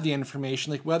don't have the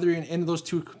information. Like whether you're in those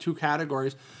two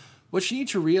categories, what you need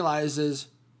to realize is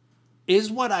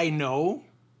what I know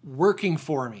working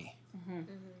for me? Mm-hmm.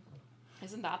 Mm-hmm.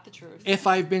 Isn't that the truth? If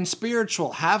I've been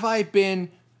spiritual, am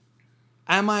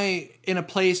I in a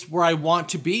place where I want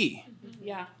to be? Mm-hmm.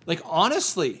 Yeah. Like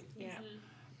honestly. Yeah.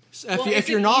 If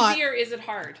you're not, easy or is it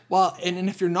hard? Well, and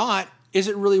if you're not, is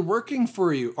it really working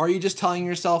for you? Are you just telling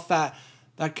yourself that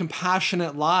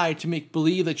compassionate lie to make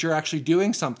believe that you're actually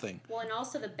doing something? Well, and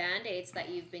also the Band-Aids that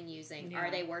you've been using, are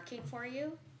they working for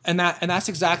you? And that's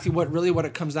exactly what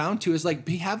it comes down to is like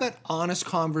have that honest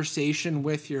conversation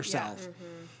with yourself.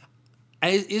 Yeah.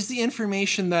 Mm-hmm. Is the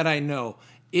information that I know,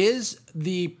 is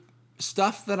the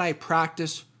stuff that I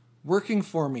practice working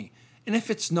for me? And if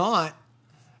it's not,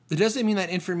 it doesn't mean that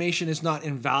information is not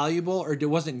invaluable or it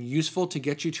wasn't useful to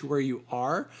get you to where you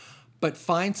are, but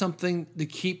find something to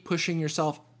keep pushing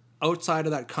yourself outside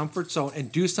of that comfort zone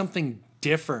and do something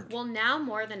different. Well, now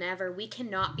more than ever, we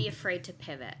cannot be afraid to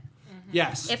pivot. Mm-hmm.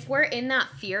 Yes. If we're in that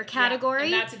fear category.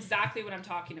 Yeah, and that's exactly what I'm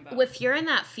talking about. If you're in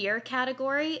that fear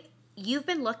category, you've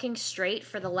been looking straight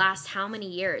for the last how many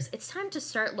years? It's time to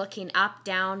start looking up,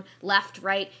 down, left,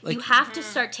 right. You have to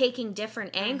start taking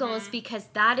different angles because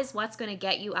that is what's going to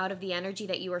get you out of the energy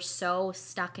that you are so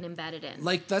stuck and embedded in.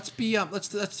 Like let's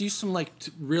use some like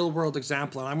real world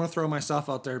example. And I'm going to throw myself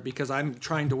out there because I'm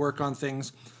trying to work on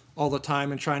things all the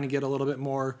time and trying to get a little bit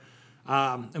more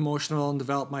emotional and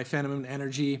develop my feminine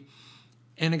energy.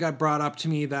 And it got brought up to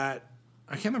me that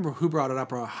I can't remember who brought it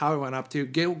up or how I went up to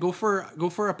go for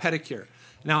a pedicure.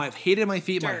 Now I've hated my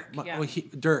feet.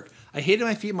 Dirk. I hated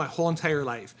my feet my whole entire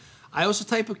life. I was the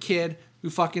type of kid who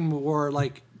fucking wore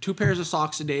like 2 pairs of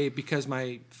socks a day because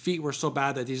my feet were so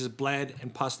bad that they just bled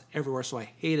and pussed everywhere. So I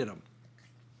hated them.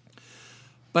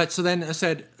 But so then I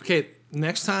said, okay,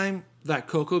 next time that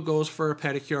Coco goes for a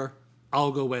pedicure,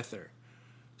 I'll go with her.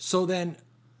 So then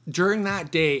during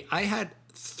that day, I had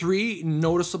 3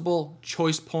 noticeable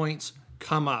choice points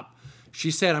come up.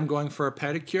 She said, I'm going for a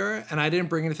pedicure, and I didn't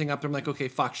bring anything up. I'm like, okay,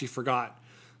 fuck, she forgot.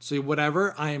 So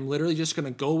whatever, I am literally just going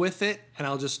to go with it, and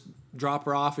I'll just drop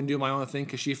her off and do my own thing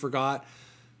because she forgot.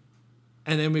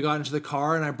 And then we got into the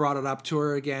car, and I brought it up to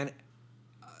her again.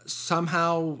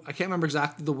 Somehow, I can't remember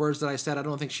exactly the words that I said. I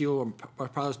don't think she probably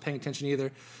was paying attention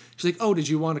either. She's like, oh, did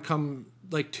you want to come,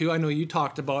 like, too? I know you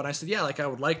talked about it. And I said, yeah, like, I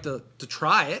would like to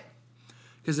try it.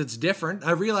 Because it's different.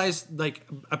 I realized like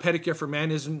a pedicure for men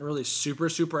isn't really super,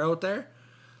 super out there.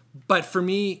 But for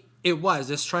me, it was.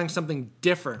 It's trying something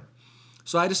different.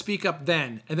 So I had to speak up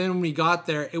then. And then when we got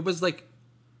there, it was like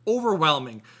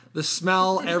overwhelming. The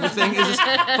smell, everything is just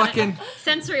fucking...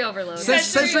 Sensory overload.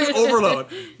 Sensory overload.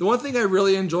 The one thing I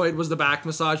really enjoyed was the back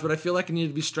massage, but I feel like I needed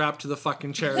to be strapped to the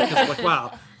fucking chair. Because like,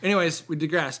 wow. Anyways, we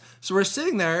digress. So we're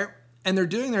sitting there, and they're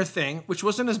doing their thing, which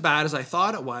wasn't as bad as I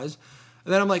thought it was.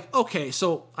 And then I'm like, okay,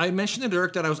 so I mentioned to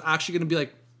Dirk that I was actually going to be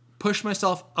like, push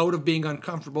myself out of being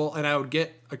uncomfortable and I would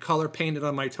get a color painted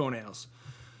on my toenails.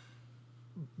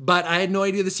 But I had no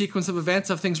idea the sequence of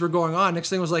events of things were going on. Next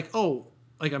thing was like, oh,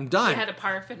 like I'm done. He had a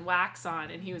paraffin wax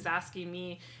on and he was asking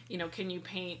me, can you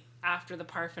paint after the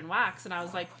paraffin wax? And I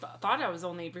was like, thought I was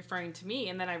only referring to me.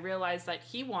 And then I realized that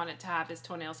he wanted to have his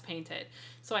toenails painted.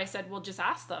 So I said, well, just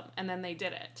ask them. And then they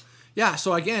did it. Yeah,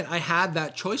 so again, I had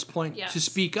that choice point to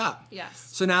speak up. Yes.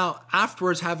 So now,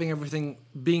 afterwards, having everything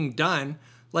being done,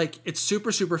 like, it's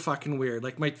super, super fucking weird.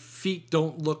 Like, my feet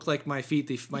don't look like my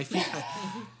feet. My feet...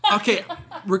 Okay,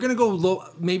 we're going to go low,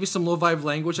 maybe some low-vibe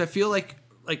language. I feel like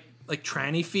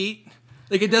tranny feet.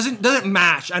 Like, it doesn't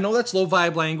match. I know that's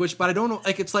low-vibe language, but I don't know.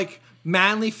 Like, it's like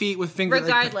manly feet with fingers...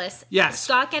 Regardless. Yes.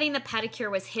 Scott getting the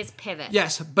pedicure was his pivot.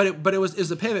 Yes, but it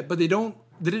was a pivot, but they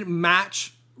didn't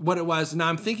match... what it was. Now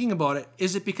I'm thinking about it.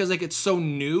 Is it because like it's so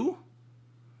new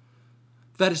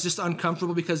that it's just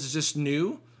uncomfortable because it's just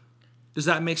new? Does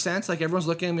that make sense? Like everyone's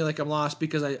looking at me like I'm lost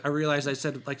because I realized I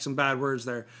said like some bad words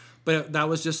there. But that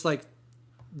was just like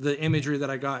the imagery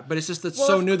that I got. But it's just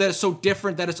so new that it's so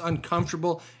different that it's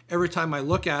uncomfortable every time I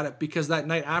look at it because that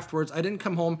night afterwards I didn't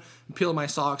come home and peel my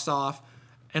socks off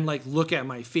and like look at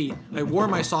my feet. I wore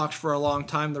my socks for a long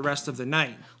time the rest of the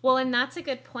night. Well, and that's a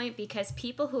good point, because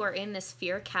people who are in this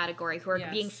fear category, who are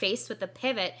Yes. being faced with a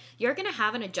pivot, you're going to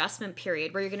have an adjustment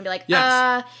period where you're going to be like,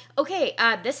 Yes. okay,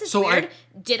 this is So weird.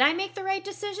 Did I make the right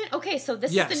decision? Okay, so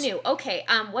this Yes. is the new. Okay,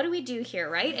 what do we do here,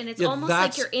 right? And it's Yeah, almost like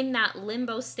that's- you're in that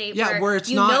limbo state Yeah, where it's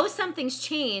you not- know something's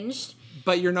changed.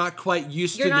 But you're not quite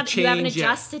used to the change You haven't yet.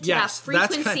 adjusted to Yes, that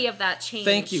that's frequency of that change.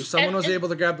 Thank you. Someone And- was and able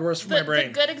to grab the words from my The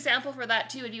brain. good example for that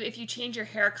too would be if you change your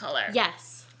hair color.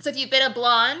 Yes. So if you've been a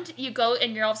blonde, you go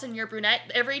and you're all of a sudden you're brunette.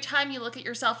 Every time you look at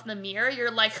yourself in the mirror, you're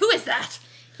like, who is that?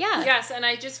 Yeah. Yes, and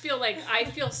I just feel like I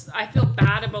feel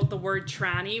bad about the word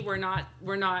tranny. We're not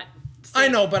I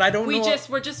know, but I don't know.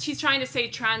 he's trying to say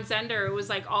transgender. It was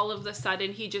like all of a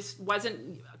sudden he just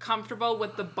wasn't comfortable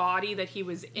with the body that he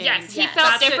was in. Yes, he Yes. felt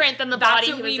That's different it. than the That's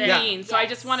body what he was we in. mean. So I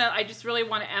Yes. just really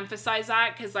want to emphasize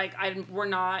that, because like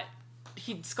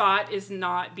Scott is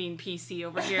not being PC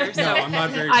over here. So No, I'm not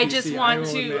very I PC, just I want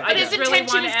will to. admit I that. just His really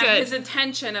intention want is to. good. His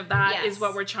intention of that is Yes.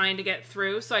 what we're trying to get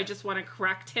through. So I just want to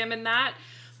correct him in that.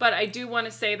 But I do want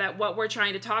to say that what we're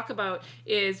trying to talk about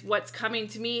is what's coming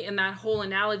to me in that whole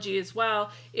analogy as well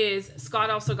is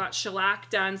Scott also got shellac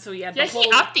done, so he had the whole...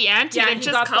 he upped the ante Yeah, and he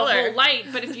just got color. the whole light.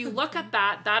 But if you look at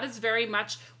that, that is very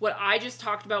much what I just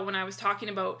talked about when I was talking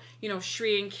about, you know,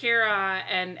 Shri and Kira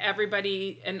and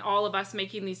everybody and all of us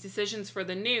making these decisions for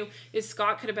the new, is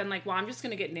Scott could have been like, well, I'm just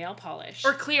going to get nail polish.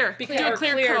 Or clear. because, Do a or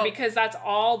clear clear coat. because that's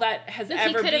all that has So he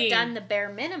ever could been. have done the bare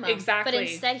minimum. Exactly. But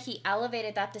instead he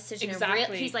elevated that decision. Exactly.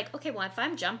 And he's like, okay, well, if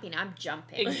I'm jumping, I'm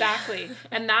jumping. Exactly.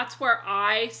 And that's where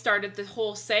I started the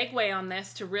whole segue on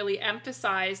this to really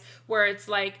emphasize where it's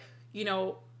like, you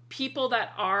know, people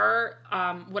that are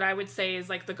what I would say is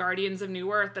like the guardians of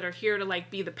New Earth that are here to like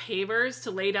be the pavers,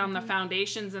 to lay down the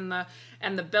foundations and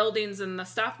the buildings and the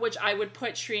stuff, which I would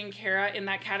put Shri and Kara in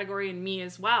that category, and me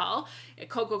as well,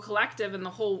 Coco Collective and the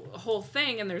whole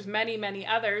thing, and there's many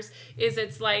others, is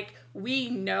it's like we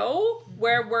know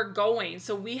where we're going,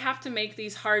 so we have to make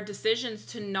these hard decisions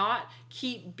to not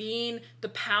keep being the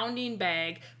pounding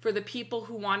bag for the people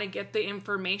who want to get the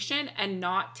information and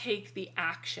not take the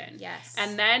action. Yes.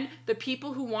 And then the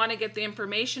people who want to get the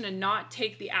information and not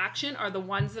take the action are the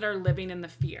ones that are living in the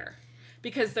fear,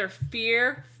 because they're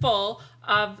fearful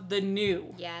of the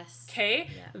new. Yes. Okay?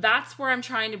 Yeah. That's where I'm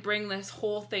trying to bring this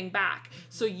whole thing back.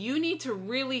 So you need to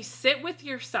really sit with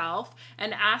yourself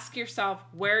and ask yourself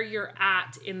where you're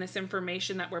at in this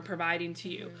information that we're providing to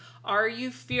you. Are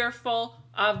you fearful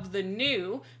of the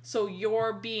new? So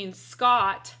you're being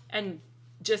Scott and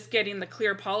just getting the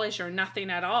clear polish or nothing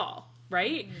at all,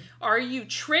 right? Are you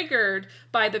triggered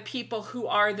by the people who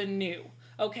are the new?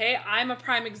 Okay, I'm a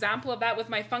prime example of that with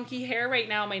my funky hair right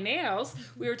now, my nails.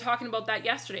 We were talking about that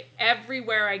yesterday.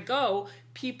 Everywhere I go,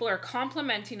 people are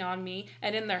complimenting on me,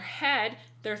 and in their head,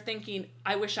 they're thinking,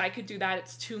 I wish I could do that.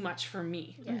 It's too much for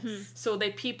me. Yes. So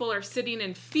people are sitting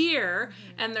in fear,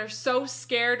 and they're so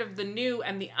scared of the new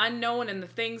and the unknown and the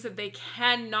things that they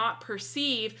cannot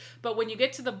perceive. But when you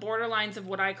get to the borderlines of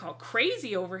what I call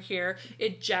crazy over here,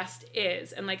 it just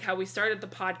is. And like how we started the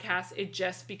podcast, it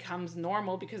just becomes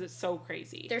normal because it's so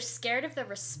crazy. They're scared of the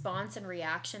response and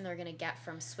reaction they're going to get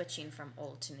from switching from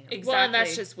old to new. Exactly. Well, and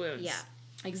that's just wounds. Yeah.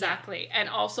 Exactly. And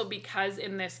also because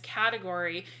in this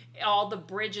category, all the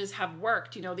bridges have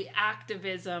worked, you know, the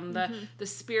activism, the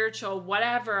spiritual,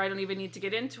 whatever, I don't even need to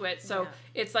get into it. So Yeah.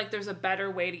 it's like there's a better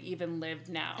way to even live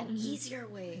now. An easier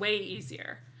way. Way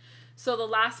easier. So the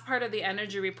last part of the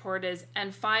energy report is,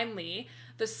 and finally,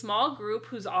 the small group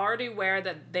who's already aware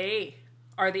that they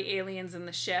are the aliens in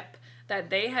the ship, that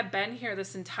they have been here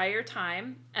this entire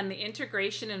time, and the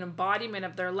integration and embodiment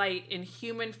of their light in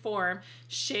human form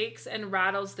shakes and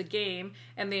rattles the game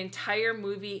and the entire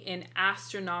movie in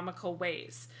astronomical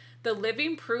ways. The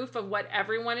living proof of what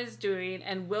everyone is doing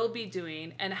and will be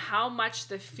doing, and how much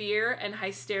the fear and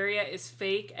hysteria is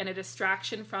fake and a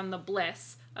distraction from the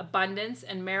bliss, abundance,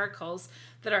 and miracles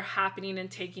that are happening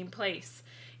and taking place.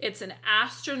 It's an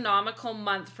astronomical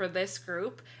month for this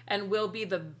group and will be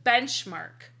the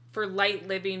benchmark for light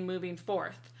living moving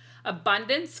forth.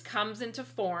 Abundance comes into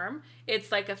form. It's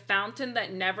like a fountain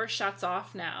that never shuts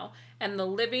off now, and the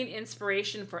living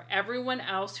inspiration for everyone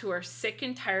else who are sick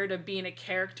and tired of being a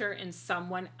character in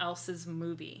someone else's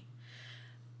movie.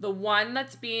 The one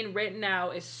that's being written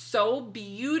now is so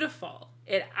beautiful,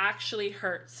 it actually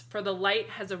hurts, for the light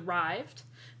has arrived,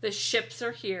 the ships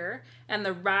are here, and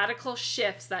the radical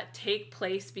shifts that take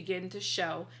place begin to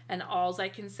show, and alls I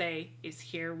can say is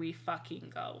here we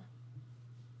fucking go.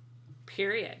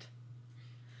 Period.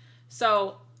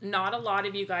 So, not a lot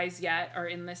of you guys yet are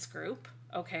in this group,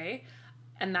 okay?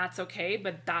 And that's okay,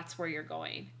 but that's where you're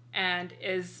going. And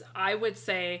I would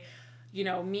say, you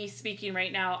know, me speaking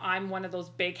right now, I'm one of those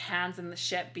big hands in the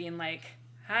ship being like,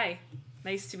 hi,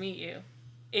 nice to meet you.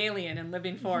 Alien in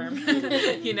living form,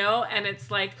 you know? And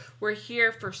it's like, we're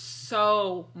here for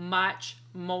so much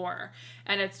more.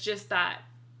 And it's just that,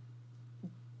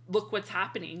 look what's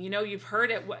happening. You know, you've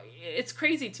heard it. It's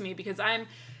crazy to me because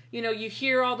you know, you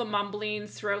hear all the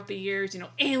mumblings throughout the years, you know,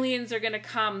 aliens are going to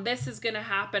come. This is going to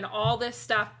happen. All this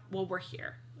stuff. Well, we're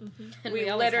here. And we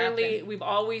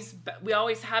always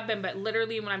have been, but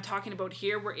literally when I'm talking about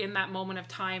here, we're in that moment of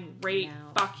time right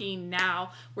fucking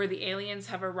now where the aliens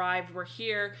have arrived. We're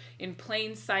here in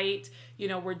plain sight. You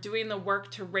know, we're doing the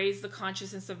work to raise the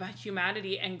consciousness of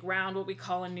humanity and ground what we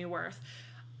call a new earth.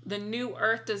 The new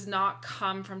earth does not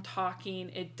come from talking.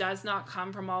 It does not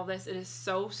come from all this. It is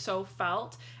so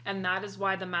felt. And that is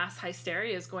why the mass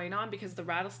hysteria is going on, because the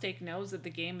rattlesnake knows that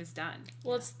the game is done.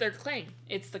 Well, it's their cling.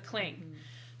 It's the cling. Mm-hmm.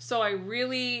 So I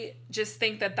really just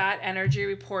think that energy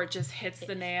report just hits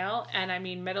the nail. And I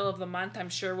mean, middle of the month, I'm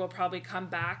sure we'll probably come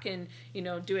back and, you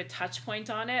know, do a touch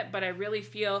point on it. But I really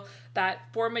feel that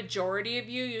for majority of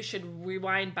you, you should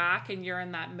rewind back and you're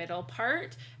in that middle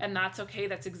part. And that's okay.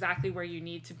 That's exactly where you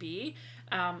need to be.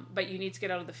 But you need to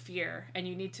get out of the fear and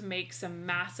you need to make some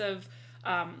massive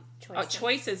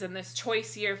choices in this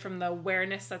choice year from the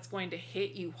awareness that's going to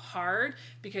hit you hard,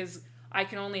 because I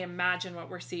can only imagine what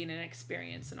we're seeing and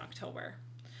experience in October.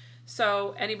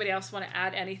 So anybody else want to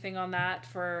add anything on that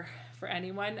for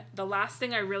anyone? The last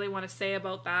thing I really want to say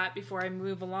about that before I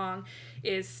move along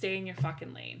is stay in your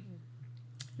fucking lane.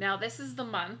 Now, this is the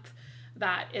month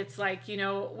that it's like, you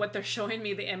know, what they're showing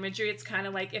me, the imagery, it's kind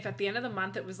of like if at the end of the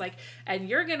month it was like, and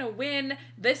you're going to win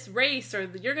this race, or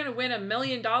you're going to win $1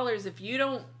 million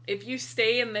if you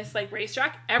stay in this like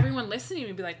racetrack, everyone listening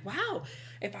would be like, wow,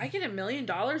 if I get $1 million,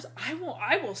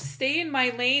 I will stay in my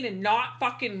lane and not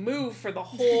fucking move for the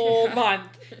whole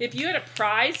month. If you had a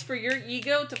prize for your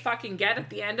ego to fucking get at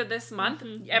the end of this month,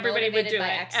 everybody would do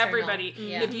it. External. Everybody.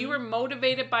 Yeah. If you were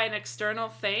motivated by an external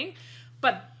thing,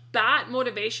 but that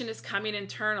motivation is coming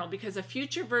internal, because a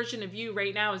future version of you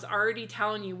right now is already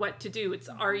telling you what to do. It's,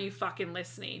 are you fucking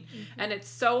listening? And it's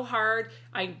so hard.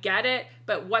 I get it.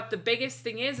 But what the biggest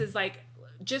thing is like,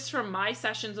 just from my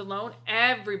sessions alone,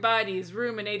 everybody is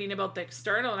ruminating about the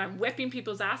external, and I'm whipping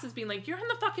people's asses being like, you're in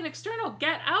the fucking external,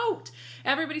 get out.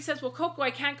 Everybody says, well, Coco, I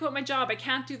can't quit my job, I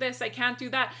can't do this, I can't do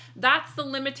that. That's the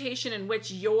limitation in which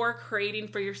you're creating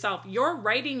for yourself. You're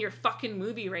writing your fucking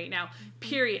movie right now,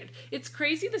 period. It's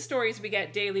crazy the stories we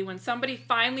get daily when somebody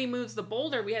finally moves the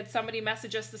boulder. We had somebody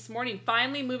message us this morning,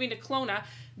 finally moving to Kelowna,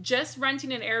 just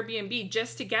renting an Airbnb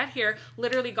just to get here,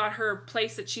 literally got her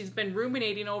place that she's been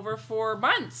ruminating over for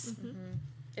months.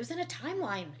 It was in a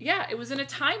timeline. Yeah, it was in a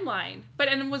timeline.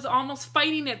 And was almost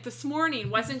fighting it this morning,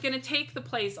 wasn't going to take the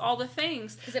place, all the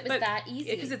things. Because it was that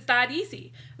easy. Because it's that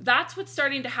easy. That's what's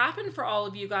starting to happen for all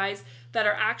of you guys that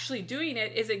are actually doing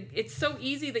it, it's so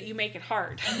easy that you make it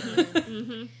hard.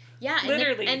 Yeah,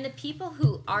 literally. And the people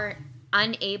who are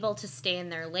unable to stay in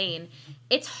their lane,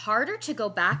 it's harder to go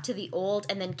back to the old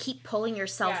and then keep pulling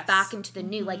yourself back into the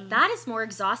new. Like, that is more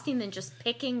exhausting than just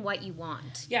picking what you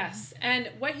want. Yes. And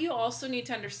what you also need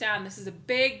to understand, this is a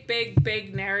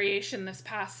big narration this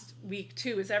past week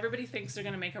too, is everybody thinks they're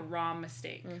going to make a raw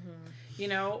mistake. You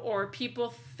know, or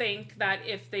people think that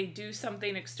if they do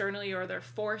something externally, or they're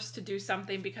forced to do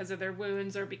something because of their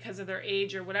wounds or because of their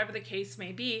age or whatever the case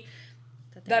may be,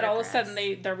 that all of a sudden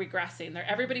they're regressing.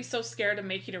 Everybody's so scared of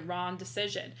making a wrong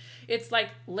decision. It's like,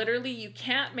 literally, you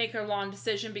can't make a wrong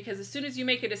decision, because as soon as you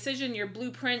make a decision, your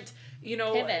blueprint, you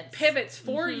know, pivots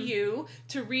for you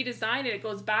to redesign it. It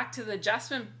goes back to the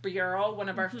Adjustment Bureau, one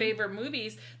of our favorite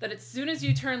movies, that as soon as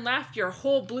you turn left, your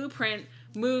whole blueprint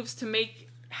moves to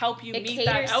help you meet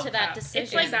that outcome. To that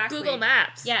decision. It's like Google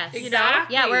Maps. Yes.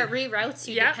 Exactly. Yeah, where it reroutes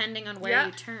you depending on where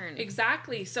you turn.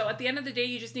 Exactly. So at the end of the day,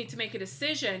 you just need to make a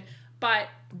decision. But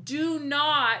do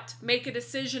not make a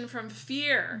decision from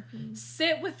fear.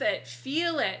 Sit with it.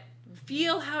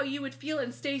 Feel how you would feel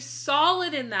and stay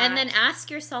solid in that. And then ask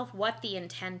yourself what the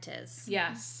intent is.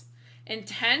 Yes.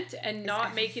 Intent and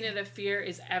not making it a fear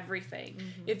is everything.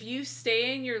 If you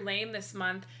stay in your lane this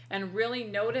month and really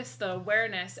notice the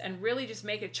awareness and really just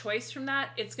make a choice from that,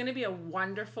 it's going to be a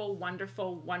wonderful,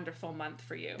 wonderful, wonderful month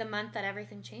for you. The month that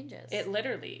everything changes.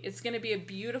 It's going to be a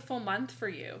beautiful month for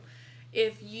you.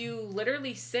 If you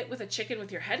literally sit with a chicken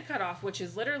with your head cut off, which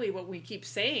is literally what we keep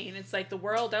saying, it's like the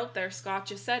world out there, Scott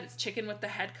just said, it's chicken with the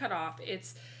head cut off.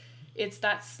 It's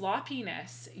that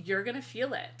sloppiness. You're going to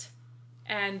feel it.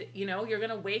 And, you know, you're going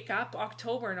to wake up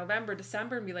October, November,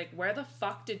 December and be like, where the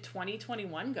fuck did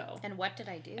 2021 go? And what did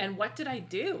I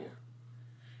do?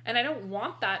 And I don't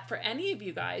want that for any of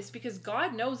you guys, because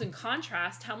God knows, in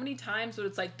contrast, how many times when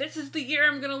it's like, this is the year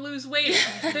I'm going to lose weight.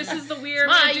 This is the year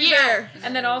I'm going to do that.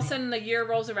 And then all of a sudden the year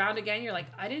rolls around again. You're like,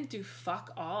 I didn't do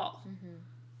fuck all.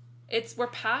 We're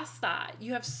past that.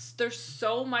 There's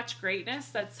so much greatness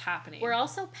that's happening. We're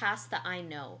also past the I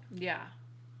know. Yeah.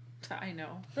 I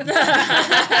know.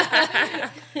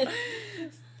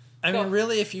 I mean,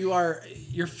 really, if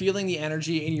you're feeling the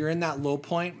energy and you're in that low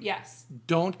point, Yes.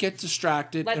 don't get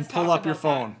distracted Let's and pull talk up your about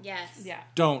phone. that. Yes. Yeah.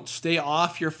 Don't. Stay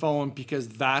off your phone, because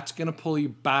that's going to pull you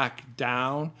back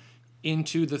down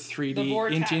into the 3D, The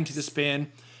vortex. into the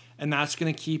spin. And that's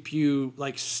going to keep you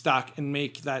like stuck and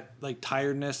make that like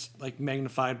tiredness like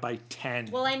magnified by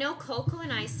 10. Well, I know Coco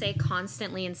and I say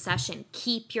constantly in session,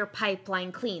 keep your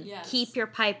pipeline clean. Yes. Keep your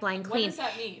pipeline What clean. does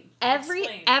that mean?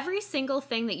 Explain. Every single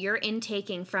thing that you're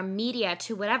intaking, from media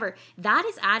to whatever, that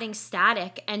is adding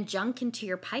static and junk into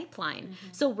your pipeline.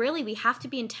 So really, we have to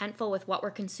be intentful with what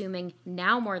we're consuming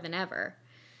now more than ever.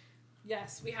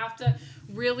 Yes, we have to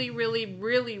really, really,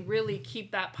 really, really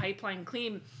keep that pipeline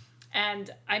clean.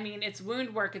 And I mean, it's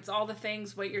wound work, it's all the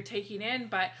things, what you're taking in,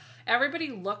 but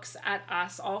everybody looks at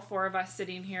us, all four of us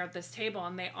sitting here at this table,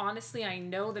 and they honestly, I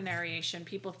know the narration.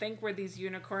 People think we're these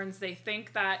unicorns. They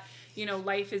think that,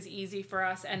 life is easy for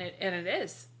us, and it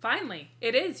is. Finally,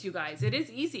 it is, you guys. It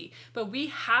is easy. But we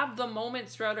have the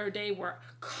moments throughout our day where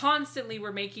constantly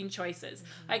we're making choices.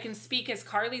 I can speak as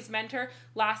Carly's mentor.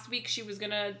 Last week, she was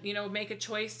going to, make a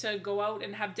choice to go out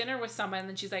and have dinner with someone. And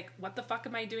then she's like, what the fuck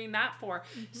am I doing that for?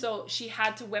 So she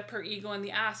had to whip her ego in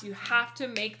the ass. You have to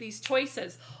make these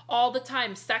choices all the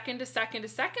time, second to second to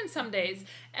second some days.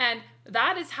 And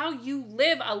that is how you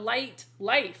live a light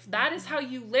life. That is how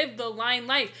you live the line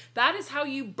life. That is how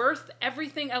you birth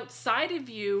everything outside of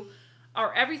you,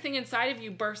 or everything inside of you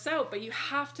bursts out. But you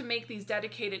have to make these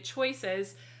dedicated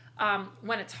choices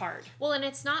when it's hard. Well, and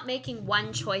it's not making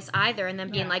one choice either and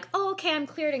then being like, oh, okay, I'm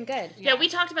cleared and good. Yeah, we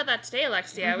talked about that today,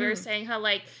 Alexia. We were saying how,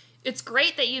 like, it's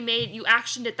great that you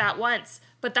actioned it that once,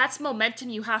 but that's momentum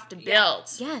you have to build.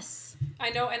 Yes.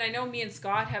 I know me and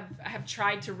Scott have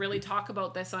tried to really talk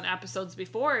about this on episodes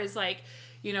before, is like,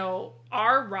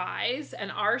 our rise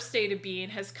and our state of being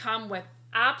has come with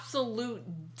absolute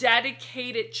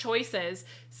dedicated choices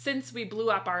since we blew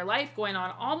up our life, going on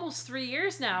almost 3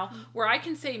 years now, where I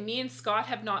can say me and Scott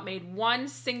have not made one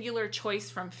singular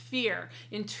choice from fear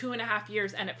in 2.5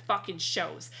 years, and it fucking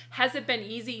shows. Has it been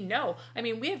easy? No. I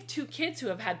mean, we have 2 kids who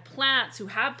have had plants, who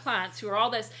have plants, who are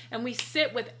all this, and we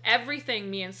sit with everything,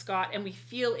 me and Scott, and we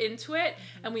feel into it,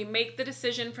 and we make the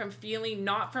decision from feeling,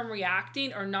 not from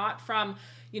reacting, or not from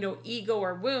ego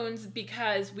or wounds,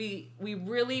 because we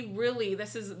really,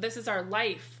 this is our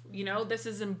life, this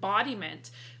is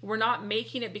embodiment. We're not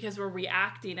making it because we're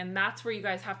reacting. And that's where you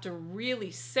guys have to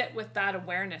really sit with that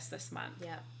awareness this month.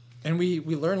 Yeah. And we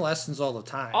learn lessons all the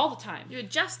time. All the time. You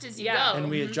adjust as you Yeah. go. And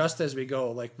we adjust as we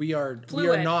go. Like we're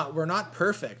Fluid. not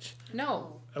perfect.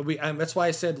 No. That's why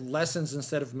I said lessons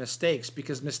instead of mistakes,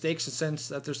 because mistakes in the sense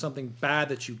that there's something bad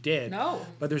that you did. No.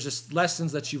 But there's just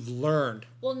lessons that you've learned.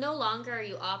 Well, no longer are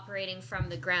you operating from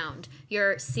the ground.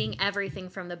 You're seeing everything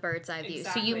from the bird's eye view.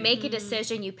 So you Exactly. make a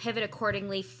decision, you pivot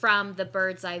accordingly from the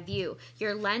bird's eye view.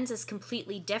 Your lens is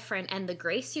completely different, and the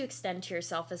grace you extend to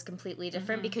yourself is completely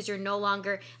different because you're no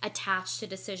longer attached to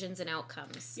decisions and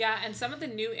outcomes. Yeah, and some of the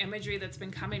new imagery that's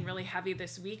been coming really heavy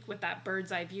this week with that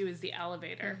bird's eye view is the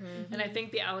elevator. And I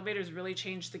think the elevator's really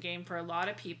changed the game for a lot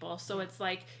of people. So it's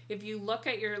like, if you look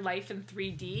at your life in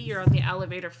 3D, you're on the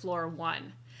elevator floor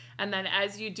 1. And then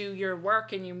as you do your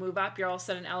work and you move up, you're all of a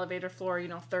sudden elevator floor,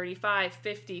 35,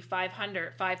 50,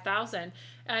 500, 5,000.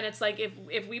 And it's like,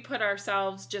 if we put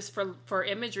ourselves, just for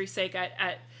imagery's sake,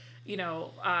 at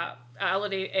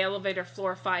elevator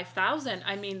floor 5,000,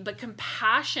 I mean, the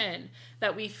compassion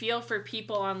that we feel for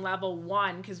people on level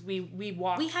 1, because we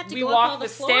walk, We had to we go up walk all the the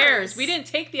stairs. floors. We didn't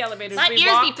take the elevators. My we ears be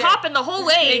walked it. popping the whole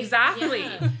way. Exactly.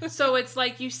 So it's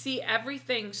like you see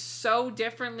everything so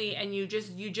differently, and you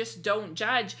just don't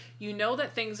judge. You know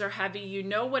that things are heavy. You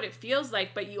know what it feels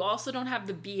like, but you also don't have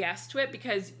the BS to it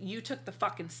because you took the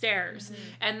fucking stairs.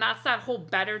 And that's that whole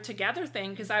better together thing,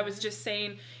 because I was just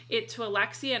saying it to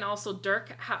Alexia and also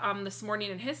Dirk this morning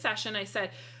in his session. I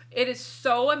said, it is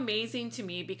so amazing to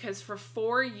me because for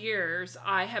 4 years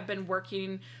I have been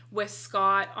working with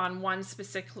Scott on one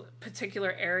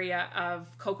particular area of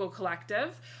Coco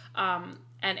Collective,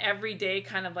 and every day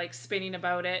kind of like spinning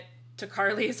about it to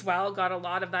Carly as well, got a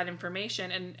lot of that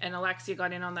information, and Alexia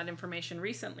got in on that information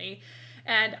recently.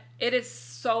 And it is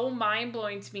so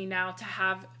mind-blowing to me now to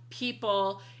have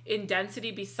people in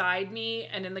density beside me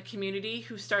and in the community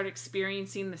who start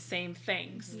experiencing the same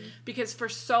things. Because for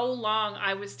so long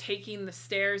I was taking the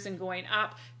stairs and going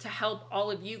up to help all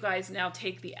of you guys now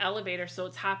take the elevator, so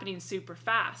it's happening super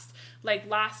fast. Like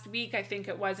last week, I think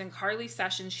it was, in Carly's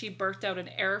session, she birthed out an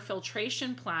air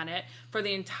filtration planet for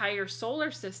the entire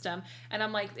solar system. And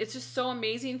I'm like, it's just so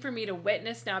amazing for me to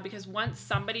witness now, because once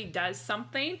somebody does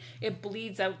something, it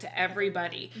bleeds out to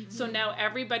everybody. So now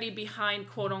everybody behind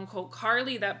quote unquote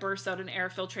Carly that bursts out an air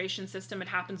filtration system, it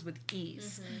happens with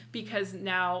ease because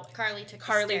now Carly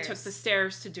took the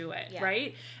stairs to do it,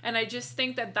 right? And I just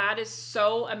think that that is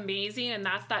so amazing, and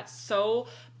that's so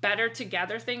better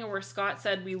together thing, where Scott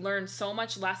said we learn so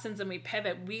much lessons and we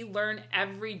pivot. We learn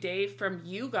every day from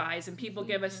you guys, and people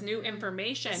give us new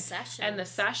information and the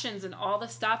sessions and all the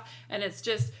stuff, and it's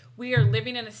just, we are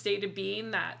living in a state of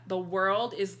being that the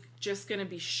world is just going to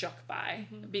be shook by,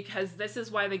 because this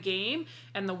is why the game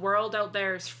and the world out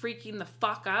there is freaking the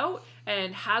fuck out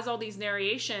and has all these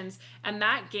narrations, and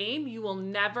that game, you will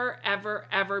never ever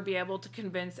ever be able to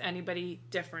convince anybody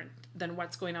different than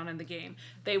what's going on in the game.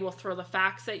 They will throw the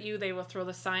facts at you, they will throw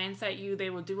the science at you, they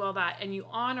will do all that, and you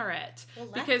honor it,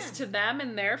 because to them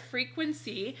and their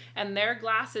frequency and their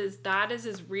glasses, that is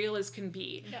as real as can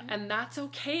be. And that's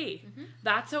okay.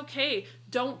 That's okay.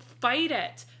 Don't fight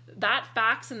it. That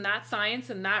facts and that science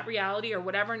and that reality or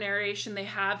whatever narration they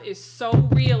have is so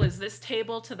real as this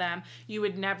table to them, you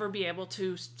would never be able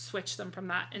to switch them from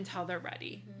that until they're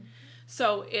ready.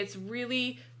 So it's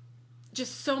really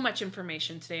just so much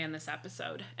information today in this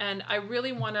episode. And I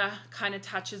really want to kind of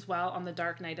touch as well on the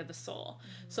dark night of the soul.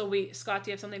 So Scott,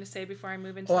 do you have something to say before I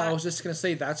move into that? I was just going to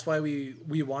say, that's why we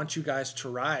want you guys to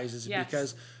rise, is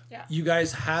because you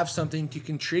guys have something to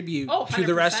contribute to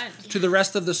the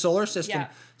rest of the solar system.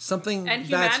 Something and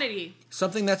humanity.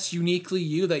 Something that's uniquely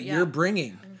you that you're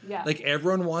bringing. Like,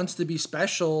 everyone wants to be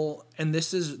special, and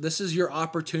this is your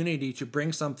opportunity to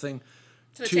bring something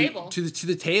to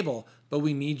the table. But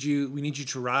we need you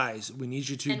to rise. We need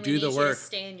you to do the work. You to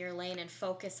stay in your lane and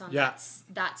focus on that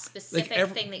specific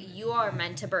thing that you are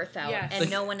meant to birth out, and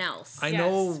no one else. I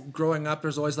know growing up,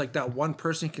 there's always like that one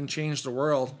person can change the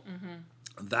world.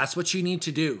 That's what you need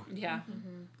to do.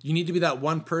 You need to be that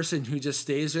one person who just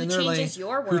stays in their lane,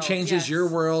 who changes your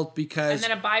world, because...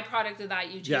 And then a byproduct of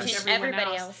that, you change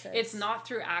everybody else. It's not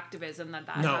through activism that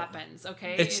happens,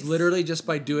 okay? It's literally just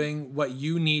by doing what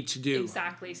you need to do.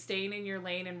 Exactly. Staying in your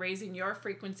lane and raising your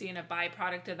frequency, and a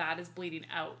byproduct of that is bleeding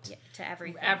out. To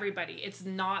everything. Everybody. It's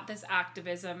not this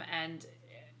activism, and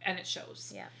it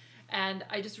shows. And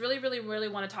I just really, really, really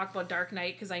want to talk about Dark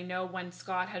Night, because I know when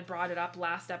Scott had brought it up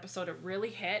last episode, it really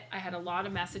hit. I had a lot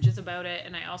of messages about it,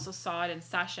 and I also saw it in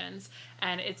sessions.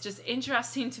 And it's just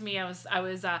interesting to me. I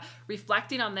was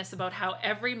reflecting on this, about how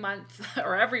every month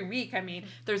or every week,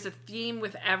 there's a theme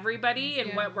with everybody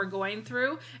and what we're going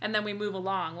through, and then we move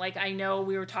along. Like, I know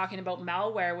we were talking about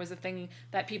malware was a thing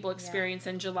that people experience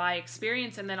in July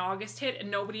and then August hit and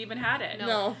nobody even had it.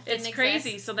 No, it's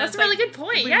crazy. So that's a really good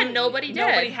point. Nobody did.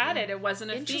 Nobody had it. It wasn't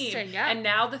a theme. Yeah. And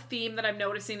now the theme that I'm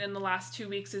noticing in the last 2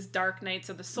 weeks is Dark Nights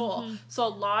of the Soul. So a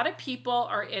lot of people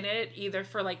are in it either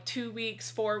for like 2 weeks,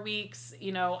 4 weeks,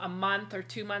 a month or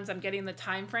 2 months. I'm getting the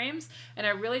time frames. And I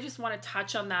really just want to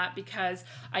touch on that, because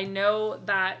I know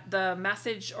that the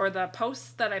message or the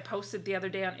post that I posted the other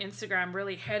day on Instagram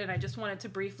really hit. And I just wanted to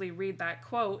briefly read that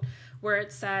quote where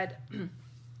it said,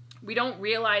 "We don't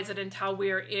realize it until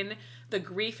we are in the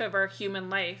grief of our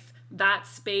human life, that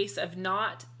space of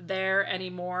not there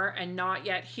anymore and not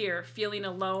yet here, feeling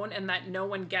alone and that no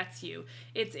one gets you.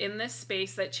 It's in this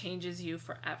space that changes you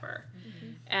forever."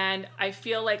 And I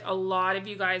feel like a lot of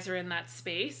you guys are in that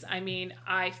space.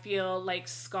 I feel like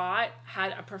Scott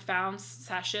had a profound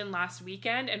session last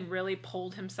weekend and really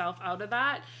pulled himself out of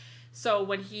that. So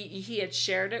when he had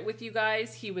shared it with you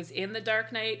guys, he was in the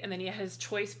Dark Night, and then he had his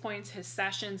choice points, his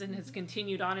sessions, and has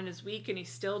continued on in his week, and he's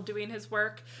still doing his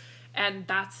work. And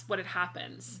that's what it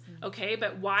happens, okay?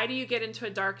 But why do you get into a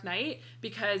dark night?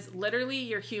 Because literally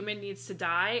your human needs to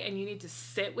die, and you need to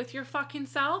sit with your fucking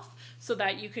self so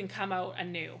that you can come out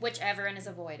anew. Which everyone is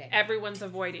avoiding. Everyone's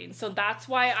avoiding. So that's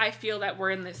why I feel that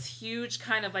we're in this huge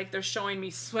kind of like, they're showing me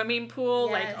swimming pool,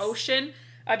 like ocean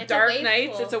of dark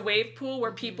nights. It's a wave pool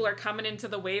where people are coming into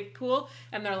the wave pool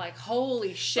and they're like,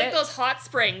 holy shit. It's like those hot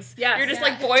springs. Yes. You're just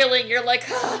like boiling. You're like,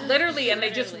 literally, and they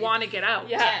just want to get out.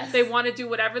 Yes. They want to do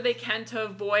whatever they can to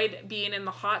avoid being in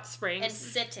the hot springs. And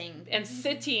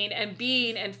sitting. And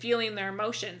being and feeling their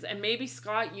emotions. And maybe,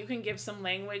 Scott, you can give some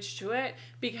language to it,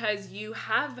 because you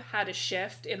have had a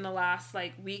shift in the last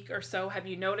week or so. Have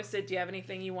you noticed it? Do you have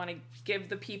anything you want to give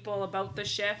the people about the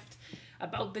shift,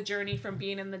 about the journey from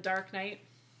being in the dark night?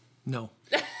 No.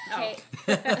 Okay.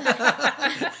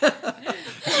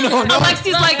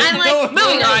 Alexi's like, I'm like,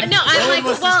 moving on. No, I'm like,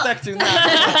 was well, suspecting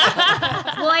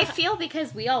that. well, I feel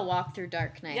because we all walk through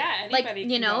Dark Knight. Yeah, anybody like, you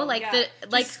can know, go, like yeah. the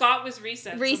like Just Scott was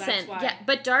recent. So that's why. yeah.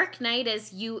 But Dark Knight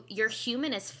is your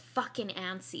human is fucking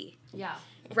antsy. Yeah.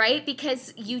 Right?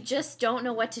 Because you just don't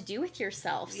know what to do with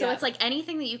yourself. So Yeah. it's like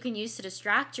anything that you can use to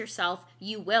distract yourself,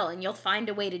 you will, and you'll find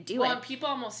a way to do Well, it. and people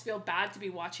almost feel bad to be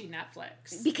watching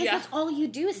Netflix. Because Yeah. that's all you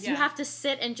do is you Yeah. have to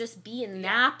sit and just be and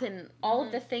nap and all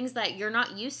of the things that you're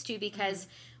not used to because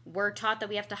we're taught that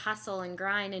we have to hustle and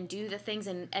grind and do the things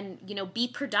and you know, be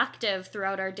productive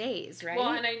throughout our days, right?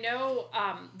 Well, and I know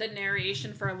the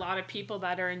narration for a lot of people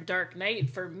that are in Dark Knight,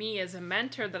 for me as a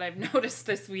mentor that I've noticed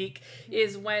this week,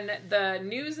 is when the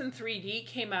news in 3D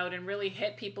came out and really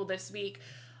hit people this week,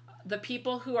 the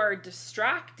people who are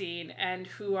distracting and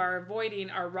who are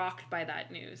avoiding are rocked by that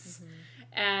news.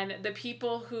 And the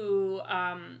people who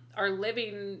are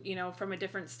living, you know, from a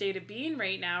different state of being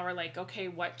right now are like, okay,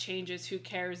 what changes? Who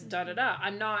cares? Da da da.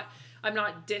 I'm not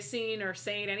dissing or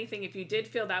saying anything. If you did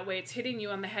feel that way, it's hitting you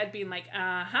on the head, being like,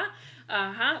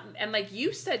 and like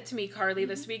you said to me, Carly,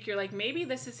 this week, you're like, maybe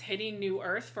this is hitting New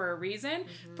Earth for a reason,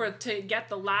 to get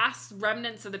the last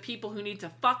remnants of the people who need to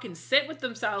fucking sit with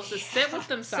themselves to sit with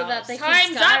themselves. so that they Time's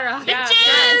can up, skyrocket. Yeah,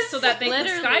 bitches! so that they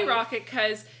Literally. can skyrocket,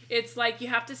 because it's like you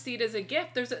have to see it as a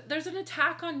gift. There's an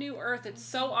attack on New Earth. It's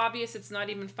so obvious. It's not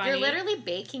even funny. You're literally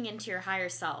baking into your higher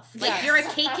self. Like Yes. you're a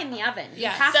cake in the oven. You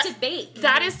Yes. have to bake.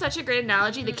 That is such a great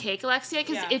analogy, the cake, Alexia,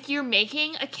 because Yeah. if you're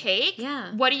making a cake,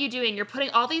 Yeah. what are you doing? You're putting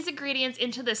all these ingredients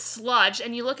into this sludge,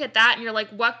 and you look at that and you're like,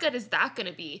 what good is that going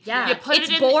to be? Yeah. You put It's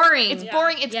it in, boring. It's Yeah.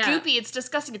 boring. It's Yeah. goopy. It's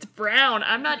disgusting. It's brown.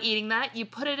 I'm not eating that. You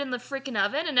put it in the freaking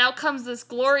oven, and out comes this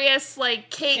glorious, like,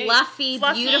 cake. Fluffy,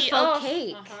 beautiful oh.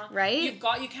 cake, right?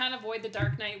 You can't avoid the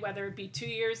Dark Knight, whether it be 2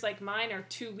 years like mine or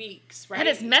 2 weeks, right? And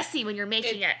it's messy when you're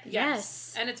making it.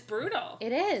 Yes. And it's brutal.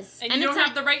 It is. And you don't it's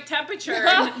have the right temperature.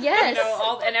 And, Yes. You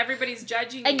know, and everybody's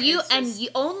judging and you. you It's and just- you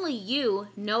only you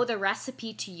know the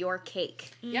recipe to your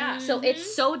cake. Yeah. So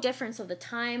it's so different. So the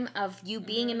time of you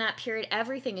being in that period,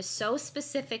 everything is so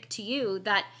specific to you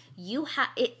that you have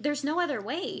it. There's no other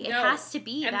way. It No. has to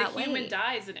be and that the human way.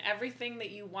 dies, and everything that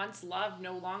you once loved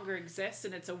no longer exists,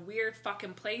 and it's a weird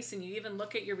fucking place. And you even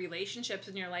look at your relationships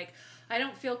and you're like, I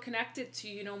don't feel connected to,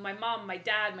 you know, my mom, my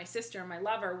dad, my sister, my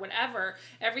lover, whatever.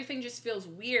 Everything just feels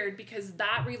weird because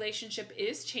that relationship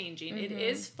is changing. It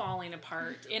is falling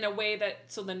apart in a way that,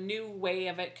 so the new way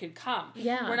of it could come.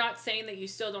 Yeah. We're not saying that you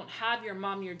still don't have your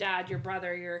mom, your dad, your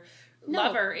brother, your No.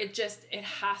 lover. It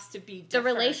has to be The different.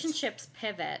 relationships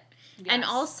pivot. And Yes.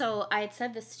 also, I had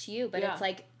said this to you, but Yeah. it's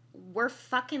like, we're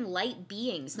fucking light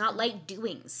beings, not light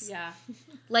doings. Yeah.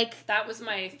 Like, That was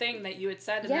my thing that you had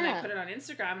said, and then I Yeah. put it on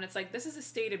Instagram, and it's like, this is a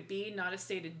state of being, not a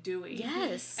state of doing.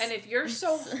 yes. And if you're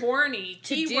so horny,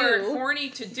 To keyword do. horny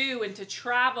to do and to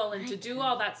travel and to do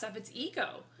all that stuff, it's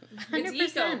ego. It's ego.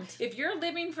 100%. If you're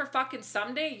living for fucking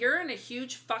someday, you're in a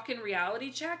huge fucking reality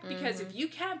check, because Mm-hmm. if you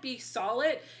can't be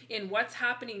solid in what's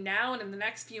happening now and in the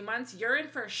next few months, you're in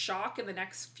for a shock in the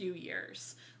next few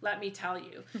years. Let me tell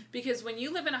you. Because when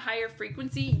you live in a higher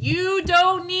frequency, you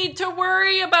don't need to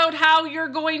worry about how you're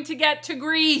going to get to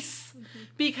Greece,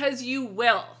 because you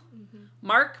will.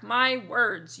 Mark my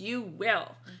words, you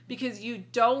will. Because you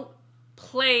don't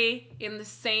play in the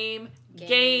same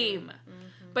game.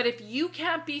 But if you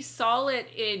can't be solid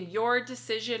in your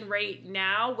decision right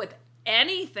now with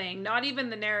anything, not even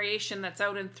the narration that's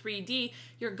out in 3D,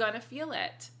 you're gonna feel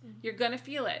it. You're gonna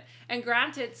feel it. And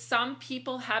granted, some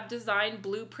people have designed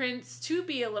blueprints to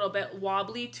be a little bit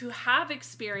wobbly, to have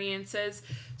experiences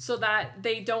so that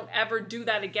they don't ever do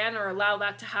that again or allow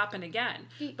that to happen again.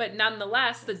 But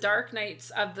nonetheless, the Dark Nights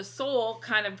of the soul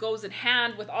kind of goes in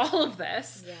hand with all of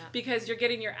this, Yeah. because you're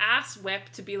getting your ass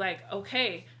whipped to be like,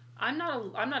 okay, I'm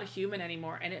not a human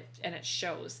anymore, and it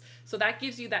shows. So that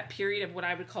gives you that period of what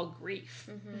I would call grief.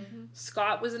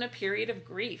 Scott was in a period of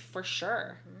grief for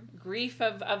sure. Grief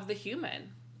of the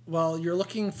human. Well, you're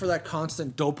looking for that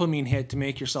constant dopamine hit to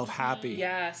make yourself happy.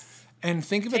 Yes. And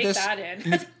think of Take it this, that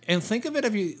in. and think of it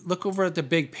if you look over at the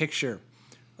big picture.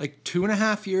 Like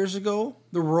 2.5 years ago,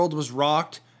 the world was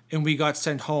rocked and we got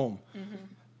sent home.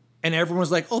 And everyone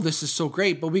was like, oh, this is so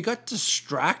great. But we got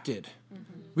distracted.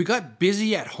 We got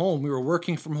busy at home. We were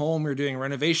working from home. We were doing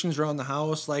renovations around the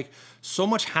house. Like, so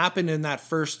much happened in that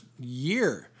first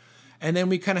year. And then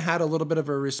we kind of had a little bit of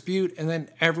a dispute. And then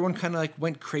everyone kind of like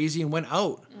went crazy and went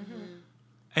out.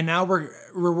 And now we're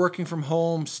working from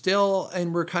home still.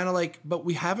 And we're kind of like, but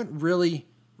we haven't really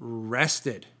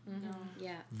rested.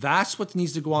 yeah. That's what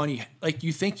needs to go on.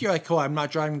 You think you're like, oh, I'm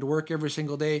not driving to work every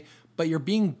single day. But you're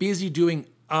being busy doing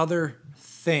other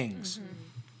things.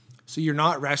 So you're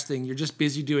not resting. You're just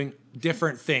busy doing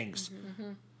different things.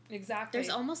 Exactly. There's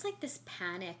almost like this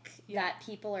panic that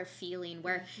people are feeling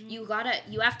where you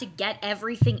have to get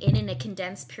everything in a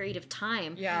condensed period of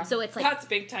time. Yeah. So it's like, that's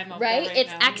big time out right? there It's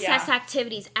now. excess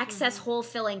activities, excess hole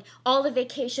filling, all the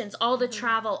vacations, all the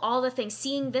travel, all the things,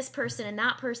 seeing this person and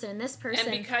that person and this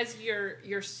person. And because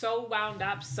you're so wound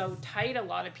up, so tight, a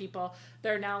lot of people,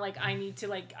 they're now like,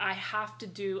 I have to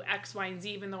do X, Y, and Z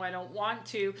even though I don't want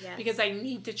to, because I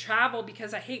need to travel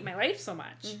because I hate my life so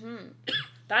much.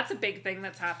 That's a big thing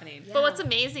that's happening. But what's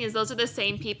amazing is those are the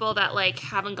same people that like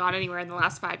haven't gone anywhere in the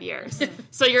last 5 years.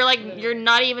 So you're like, you're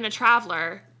not even a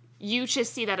traveler. You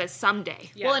just see that as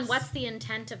someday. Yes. Well, and what's the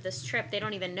intent of this trip? They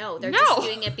don't even know. They're No. just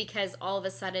doing it because all of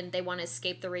a sudden they want to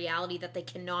escape the reality that they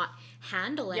cannot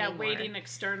handle anymore. Waiting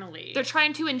externally. They're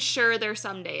trying to ensure their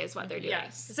someday is what they're doing.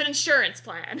 Yes. It's an insurance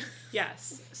plan.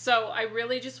 Yes. So I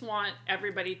really just want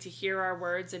everybody to hear our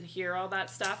words and hear all that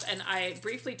stuff. And I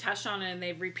briefly touched on it, and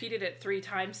they've repeated it 3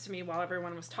 times to me while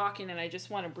everyone was talking. And I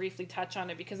just want to briefly touch on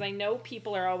it because I know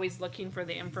people are always looking for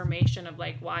the information of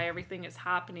like why everything is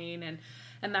happening and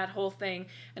that whole thing.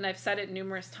 And I've said it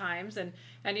numerous times. And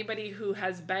anybody who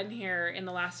has been here in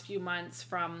the last few months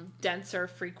from denser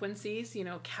frequencies, you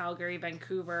know, Calgary,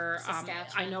 Vancouver,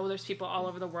 I know there's people all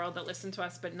over the world that listen to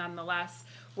us, but nonetheless,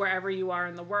 wherever you are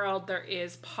in the world, there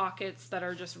is pockets that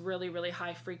are just really, really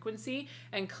high frequency.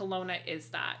 And Kelowna is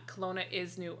that. Kelowna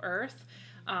is New Earth.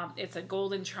 It's a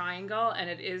golden triangle, and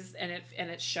it is, and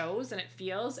it shows and it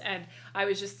feels. And I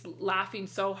was just laughing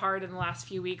so hard in the last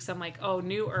few weeks. I'm like, oh,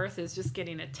 New Earth is just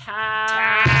getting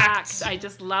attacked. I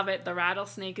just love it. The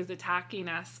rattlesnake is attacking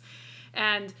us,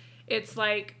 and it's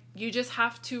like you just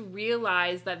have to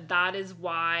realize that is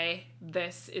why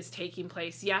this is taking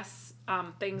place. Yes,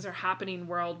 things are happening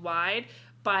worldwide,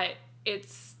 but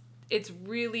it's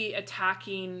really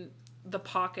attacking the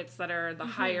pockets that are the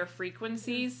higher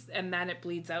frequencies, and then it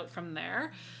bleeds out from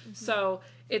there. So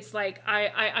it's like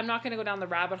I'm not going to go down the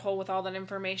rabbit hole with all that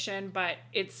information, but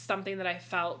it's something that I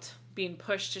felt being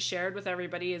pushed to share with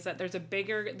everybody, is that there's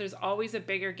always a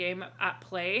bigger game at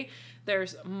play.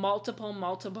 There's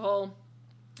multiple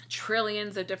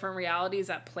trillions of different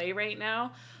realities at play right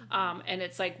now. And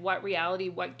it's like, what reality,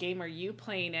 what game are you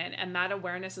playing in? And that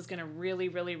awareness is going to really,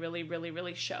 really, really, really,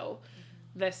 really show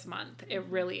this month. It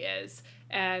really is.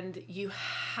 And you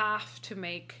have to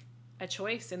make a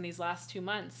choice in these last 2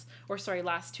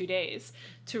 days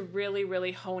to really,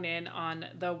 really hone in on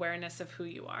the awareness of who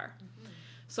you are.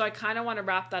 So I kind of want to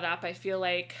wrap that up. I feel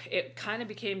like it kind of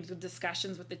became the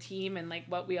discussions with the team and like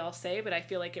what we all say, but I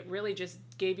feel like it really just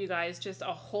gave you guys just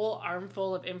a whole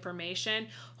armful of information,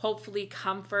 hopefully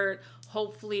comfort,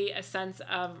 hopefully a sense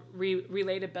of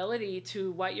relatability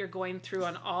to what you're going through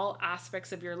on all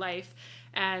aspects of your life.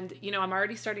 And, you know, I'm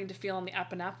already starting to feel on the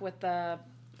up and up with the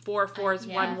 4 4s,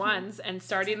 1 1s, and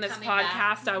starting this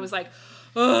podcast, I was like,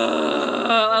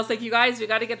 I was like, you guys, we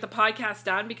got to get the podcast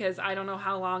done because I don't know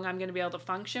how long I'm going to be able to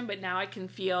function. But now I can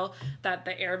feel that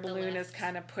the air balloon is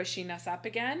kind of pushing us up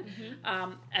again.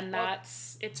 And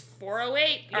it's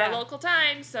 4:08 our local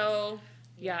time, so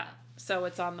yeah. So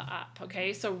it's on the up,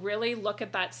 okay? So really look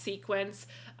at that sequence.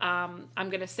 I'm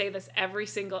going to say this every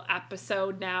single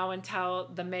episode now until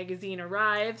the magazine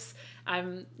arrives.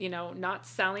 I'm, not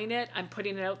selling it. I'm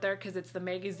putting it out there because it's the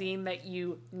magazine that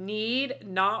you need,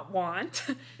 not want.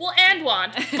 Well, and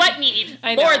want, but need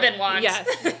more than want. Yes.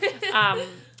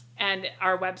 And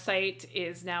our website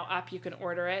is now up. You can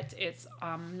order it. It's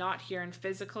not here in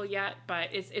physical yet, but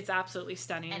it's absolutely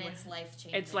stunning. And it's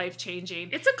life-changing. It's life-changing.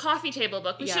 It's a coffee table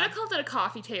book. We should have called it a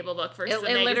coffee table book versus a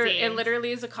magazine. It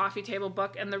literally is a coffee table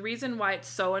book. And the reason why it's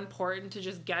so important to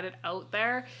just get it out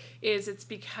there is it's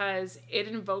because it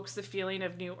invokes the feeling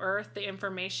of New Earth, the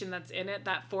information that's in it,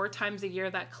 that 4 times a year,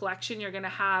 that collection you're going to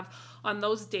have on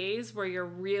those days where you're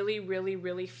really, really,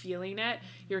 really feeling it.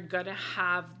 You're going to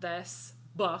have this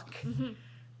book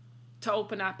to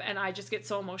open up, and I just get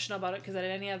so emotional about it because at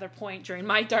any other point during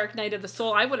my dark night of the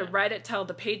soul, I would have read it till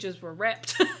the pages were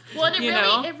ripped. Well, and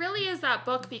it really is that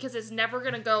book because it's never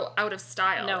going to go out of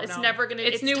style. It's never going to.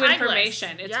 It's new timeless.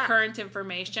 information. It's current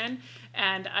information,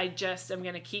 and I just am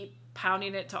going to keep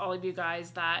pounding it to all of you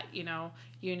guys that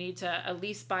you need to at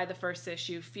least buy the first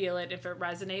issue, feel it. If it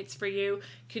resonates for you,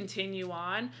 continue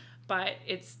on. but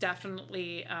it's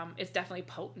definitely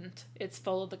potent. It's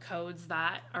full of the codes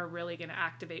that are really going to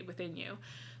activate within you.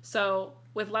 So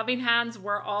with Loving Hands,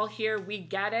 we're all here. We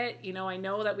get it. You know, I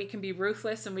know that we can be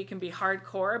ruthless and we can be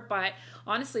hardcore, but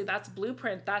honestly, that's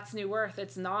Blueprint. That's New Earth.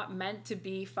 It's not meant to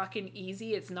be fucking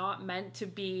easy. It's not meant to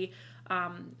be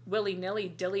willy-nilly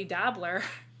dilly-dabbler.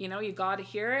 You know, you got to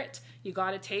hear it, you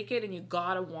got to take it, and you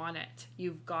got to want it.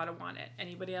 You've got to want it.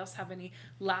 Anybody else have any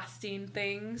lasting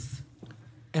things?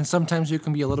 And sometimes you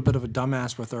can be a little bit of a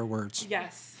dumbass with our words.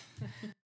 Yes.